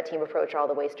show that team approach all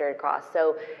the way straight across.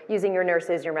 So using your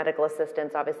nurses, your medical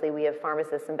assistants, obviously we have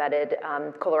pharmacists embedded,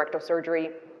 colorectal surgery.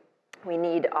 We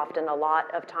need often a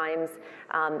lot of times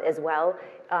as well.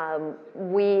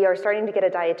 We are starting to get a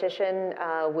dietitian,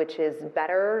 which is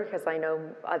better because I know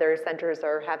other centers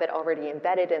have it already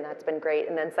embedded, and that's been great.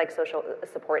 And then psychosocial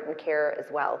support and care as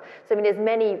well. So I mean, as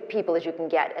many people as you can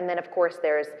get. And then of course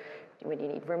there's when you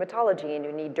need rheumatology and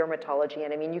you need dermatology,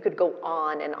 and I mean you could go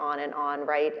on and on and on,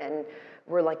 right? And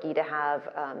we're lucky to have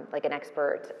like an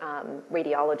expert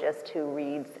radiologist who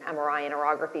reads MRI and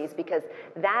urographies, because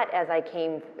that, as I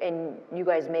came, and you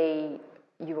guys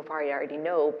you probably already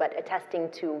know, but attesting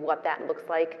to what that looks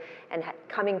like and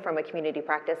coming from a community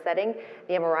practice setting,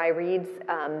 the MRI reads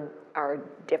are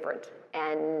different,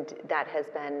 and that has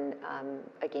been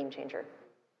a game changer.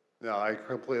 No, I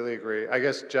completely agree. I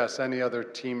guess, Jess, any other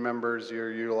team members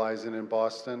you're utilizing in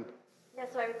Boston? Yeah,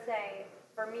 so I would say,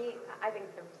 for me,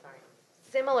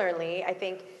 similarly, I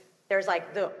think there's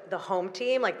like the home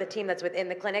team, like the team that's within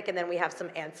the clinic, and then we have some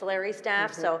ancillary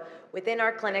staff. So within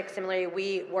our clinic, similarly,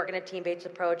 we work in a team-based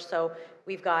approach. So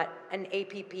we've got an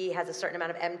APP has a certain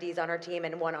amount of MDs on our team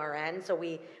and one RN. So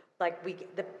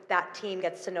that team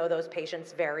gets to know those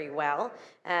patients very well.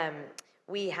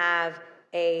 We have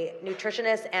a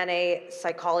nutritionist and a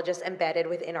psychologist embedded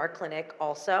within our clinic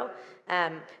also.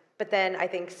 But then I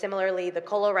think similarly, the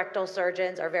colorectal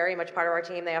surgeons are very much part of our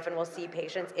team. They often will see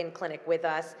patients in clinic with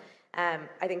us.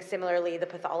 I think similarly, the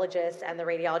pathologists and the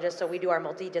radiologists. So we do our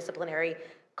multidisciplinary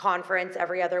conference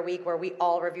every other week where we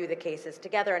all review the cases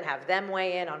together and have them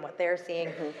weigh in on what they're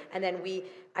seeing. And then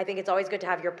I think it's always good to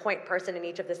have your point person in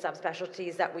each of the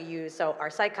subspecialties that we use. So our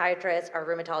psychiatrists, our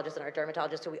rheumatologists, and our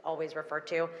dermatologists, who we always refer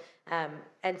to.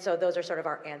 And so those are sort of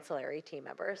our ancillary team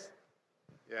members.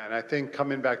 Yeah, and I think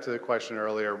coming back to the question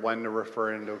earlier, when to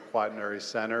refer into a quaternary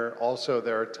center, also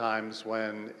there are times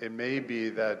when it may be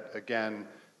that, again,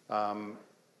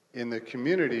 in the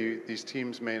community, these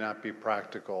teams may not be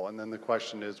practical. And then the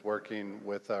question is working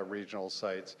with regional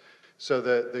sites. So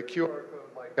the QR code,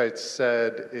 like I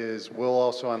said, will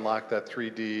also unlock that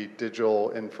 3D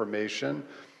digital information.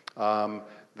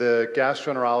 The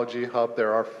Gastroenterology Hub,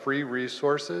 there are free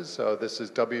resources. So this is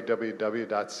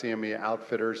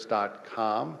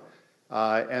www.cmeoutfitters.com.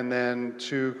 And then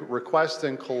to request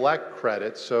and collect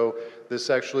credit. So this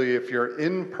actually, if you're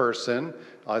in person,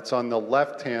 it's on the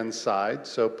left-hand side.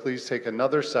 So please take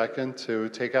another second to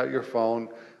take out your phone.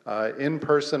 In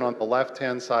person on the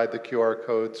left-hand side, the QR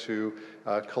code to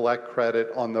collect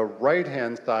credit. On the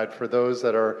right-hand side, for those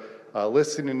that are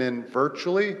listening in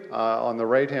virtually. On the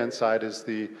right-hand side is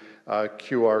the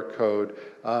QR code.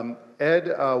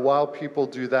 Ed, while people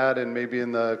do that, and maybe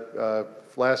in the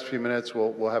last few minutes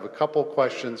we'll have a couple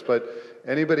questions, but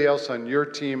anybody else on your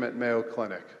team at Mayo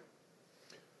Clinic?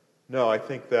 No, I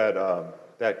think that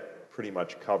that pretty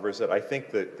much covers it. I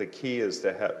think that the key is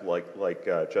to have, like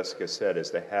Jessica said,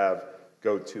 is to have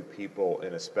go-to people,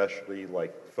 and especially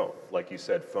like you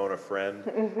said, phone a friend.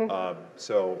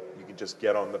 So you can just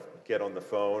get on the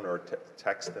phone or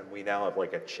text them. We now have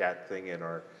like a chat thing in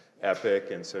our Epic,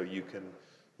 and so you can,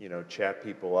 chat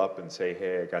people up and say,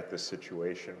 hey, I got this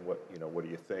situation. What do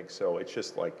you think? So it's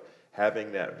just like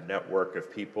having that network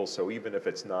of people. So even if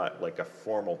it's not like a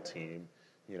formal team,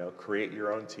 create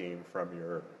your own team from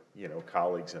your,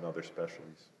 colleagues in other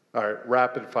specialties. All right,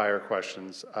 rapid fire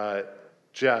questions.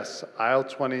 Jess,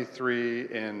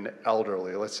 IL-23 in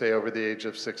elderly, let's say over the age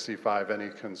of 65, any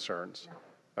concerns?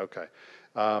 No. Okay.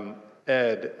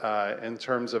 Ed, in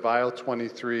terms of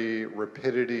IL-23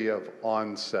 rapidity of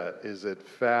onset, is it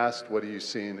fast? What are you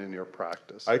seeing in your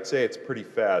practice? I'd say it's pretty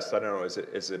fast. I don't know, is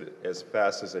it as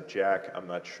fast as a JAK? I'm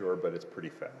not sure, but it's pretty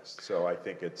fast. So I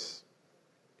think it's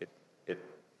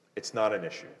not an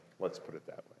issue. Let's put it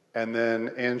that way. And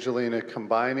then Angelina,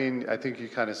 combining, I think you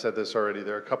kind of said this already,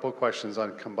 there are a couple of questions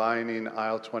on combining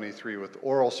IL-23 with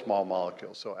oral small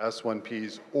molecules, so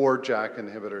S1Ps or JAK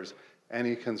inhibitors.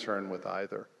 Any concern with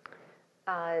either?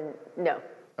 No.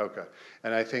 Okay.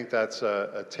 And I think that's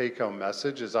a take-home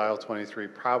message is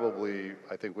IL-23 probably,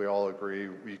 I think we all agree,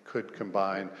 we could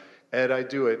combine. Ed, I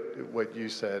do it, what you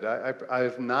said. I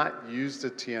have not used a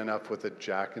TNF with a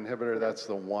JAK inhibitor. That's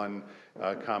the one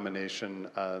combination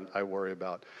I worry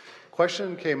about.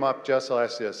 Question came up, Jess, I'll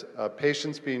ask you this.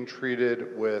 Patients being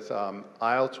treated with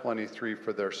IL-23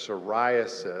 for their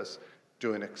psoriasis,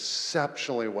 doing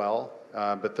exceptionally well,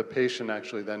 but the patient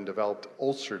actually then developed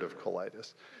ulcerative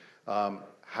colitis.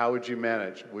 How would you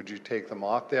manage? Would you take them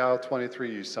off the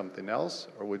IL-23, use something else,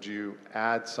 or would you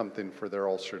add something for their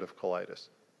ulcerative colitis?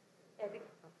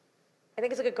 I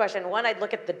think it's a good question. One, I'd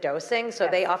look at the dosing. So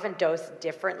they often dose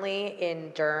differently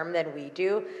in derm than we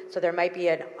do. So there might be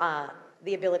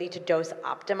the ability to dose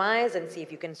optimize and see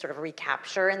if you can sort of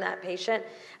recapture in that patient.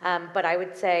 But I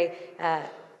would say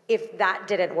if that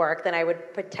didn't work, then I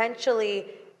would potentially...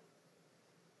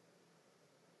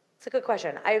 It's a good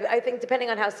question. I think depending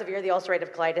on how severe the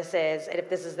ulcerative colitis is, and if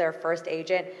this is their first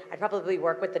agent, I'd probably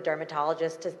work with the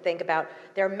dermatologist to think about,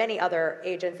 there are many other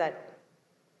agents that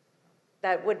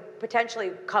would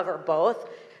potentially cover both.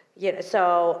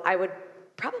 So I would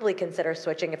probably consider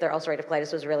switching if their ulcerative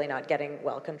colitis was really not getting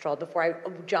well controlled before I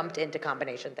jumped into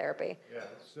combination therapy. Yeah,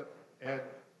 so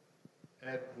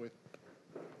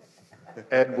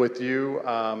Ed, with you,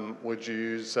 would you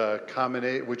use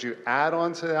would you add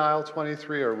on to the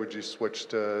IL-23 or would you switch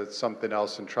to something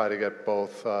else and try to get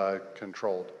both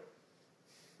controlled?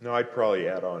 No, I'd probably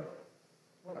add on.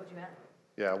 What would you add?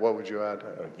 Yeah, what would you add?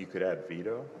 You could add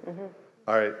Vito. Mm-hmm.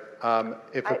 All right,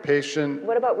 if a patient...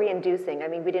 What about reinducing? I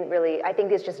mean, we didn't really, I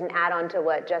think it's just an add-on to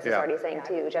what Jess is already saying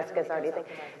too. Jessica's already saying.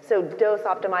 So dose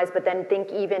optimize, but then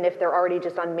think even if they're already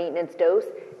just on maintenance dose,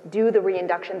 do the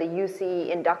reinduction, the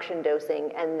UC induction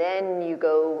dosing, and then you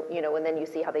go, and then you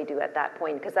see how they do at that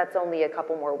point, because that's only a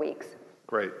couple more weeks.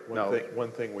 Great.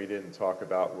 One thing we didn't talk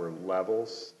about were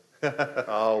levels.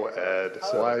 Oh, Ed,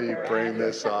 why are you bringing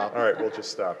this up? All right, we'll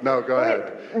just stop. No, go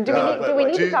ahead. Do we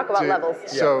need to talk about levels?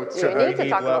 So we need to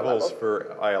talk about levels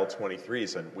for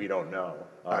IL-23s, and we don't know.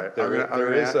 Right,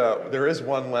 there is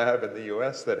one lab in the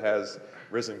U.S. that has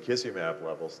risankizumab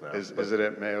levels now. Is it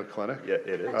at Mayo Clinic? Yeah,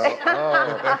 it is. All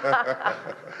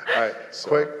right,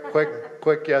 so.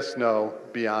 quick yes, no,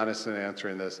 be honest in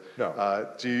answering this. No.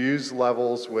 Do you use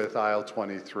levels with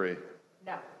IL-23?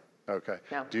 No. Okay.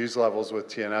 No. Do you use levels with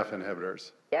TNF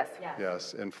inhibitors? Yes.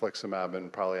 Yes, infliximab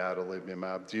and probably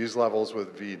adalimumab. Do you use levels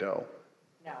with Vito?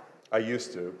 No. I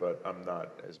used to, but I'm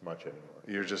not as much anymore.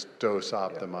 You're just dose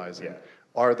optimizing. Yeah.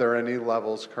 Are there any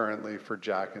levels currently for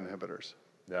JAK inhibitors?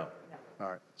 No. All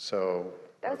right, so.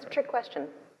 That was a trick question.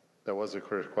 That was a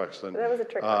trick question. That was a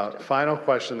trick question. Final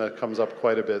question that comes up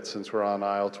quite a bit since we're on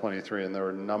IL-23, and there are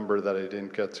a number that I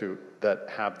didn't get to that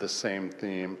have the same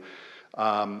theme.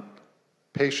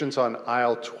 Patients on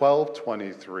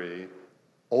IL-12-23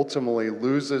 ultimately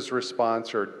loses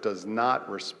response or does not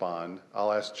respond.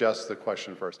 I'll ask Jess the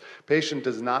question first. Patient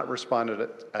does not respond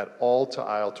at all to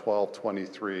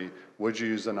IL-12-23. Would you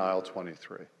use an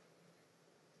IL-23?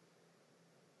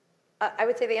 I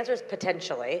would say the answer is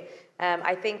potentially.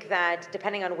 I think that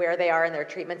depending on where they are in their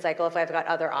treatment cycle, if I've got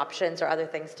other options or other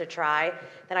things to try,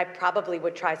 then I probably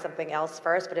would try something else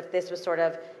first. But if this was sort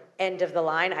of end of the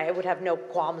line, I would have no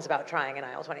qualms about trying an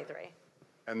IL-23.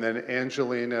 And then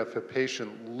Angelina, if a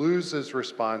patient loses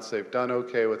response, they've done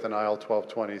okay with an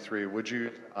IL-12/23, would you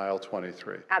use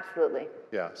IL-23? Absolutely.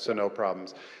 Yeah, so no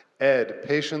problems. Ed,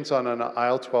 patients on an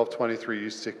IL-12/23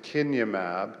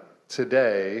 ustekinumab,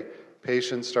 today,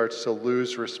 patient starts to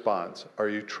lose response. Are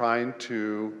you trying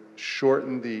to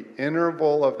shorten the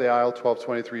interval of the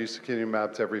IL-12/23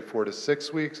 ustekinumab to every 4 to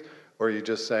 6 weeks, or are you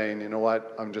just saying, you know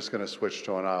what, I'm just going to switch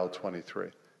to an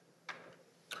IL-23?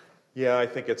 Yeah, I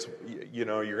think it's, you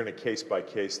know, you're going to case by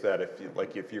case that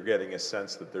if you're getting a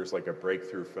sense that there's like a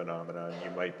breakthrough phenomenon,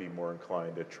 you might be more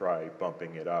inclined to try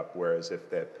bumping it up. Whereas if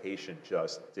that patient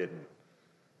just didn't,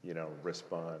 you know,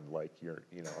 respond, like are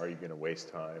you going to waste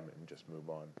time and just move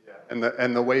on? Yeah.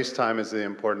 And the waste time is the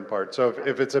important part. So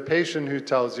if it's a patient who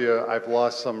tells you, I've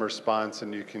lost some response,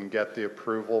 and you can get the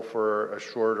approval for a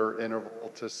shorter interval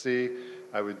to see,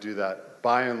 I would do that.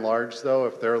 By and large, though,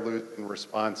 if they're losing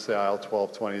response to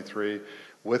IL-12/23,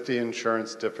 with the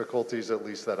insurance difficulties, at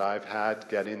least that I've had,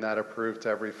 getting that approved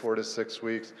every 4 to 6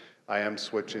 weeks, I am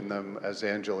switching them, as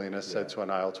Angelina said, to an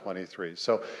IL-23.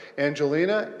 So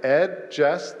Angelina, Ed,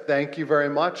 Jess, thank you very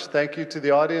much. Thank you to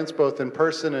the audience, both in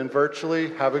person and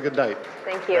virtually. Have a good night.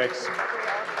 Thank you. Thanks.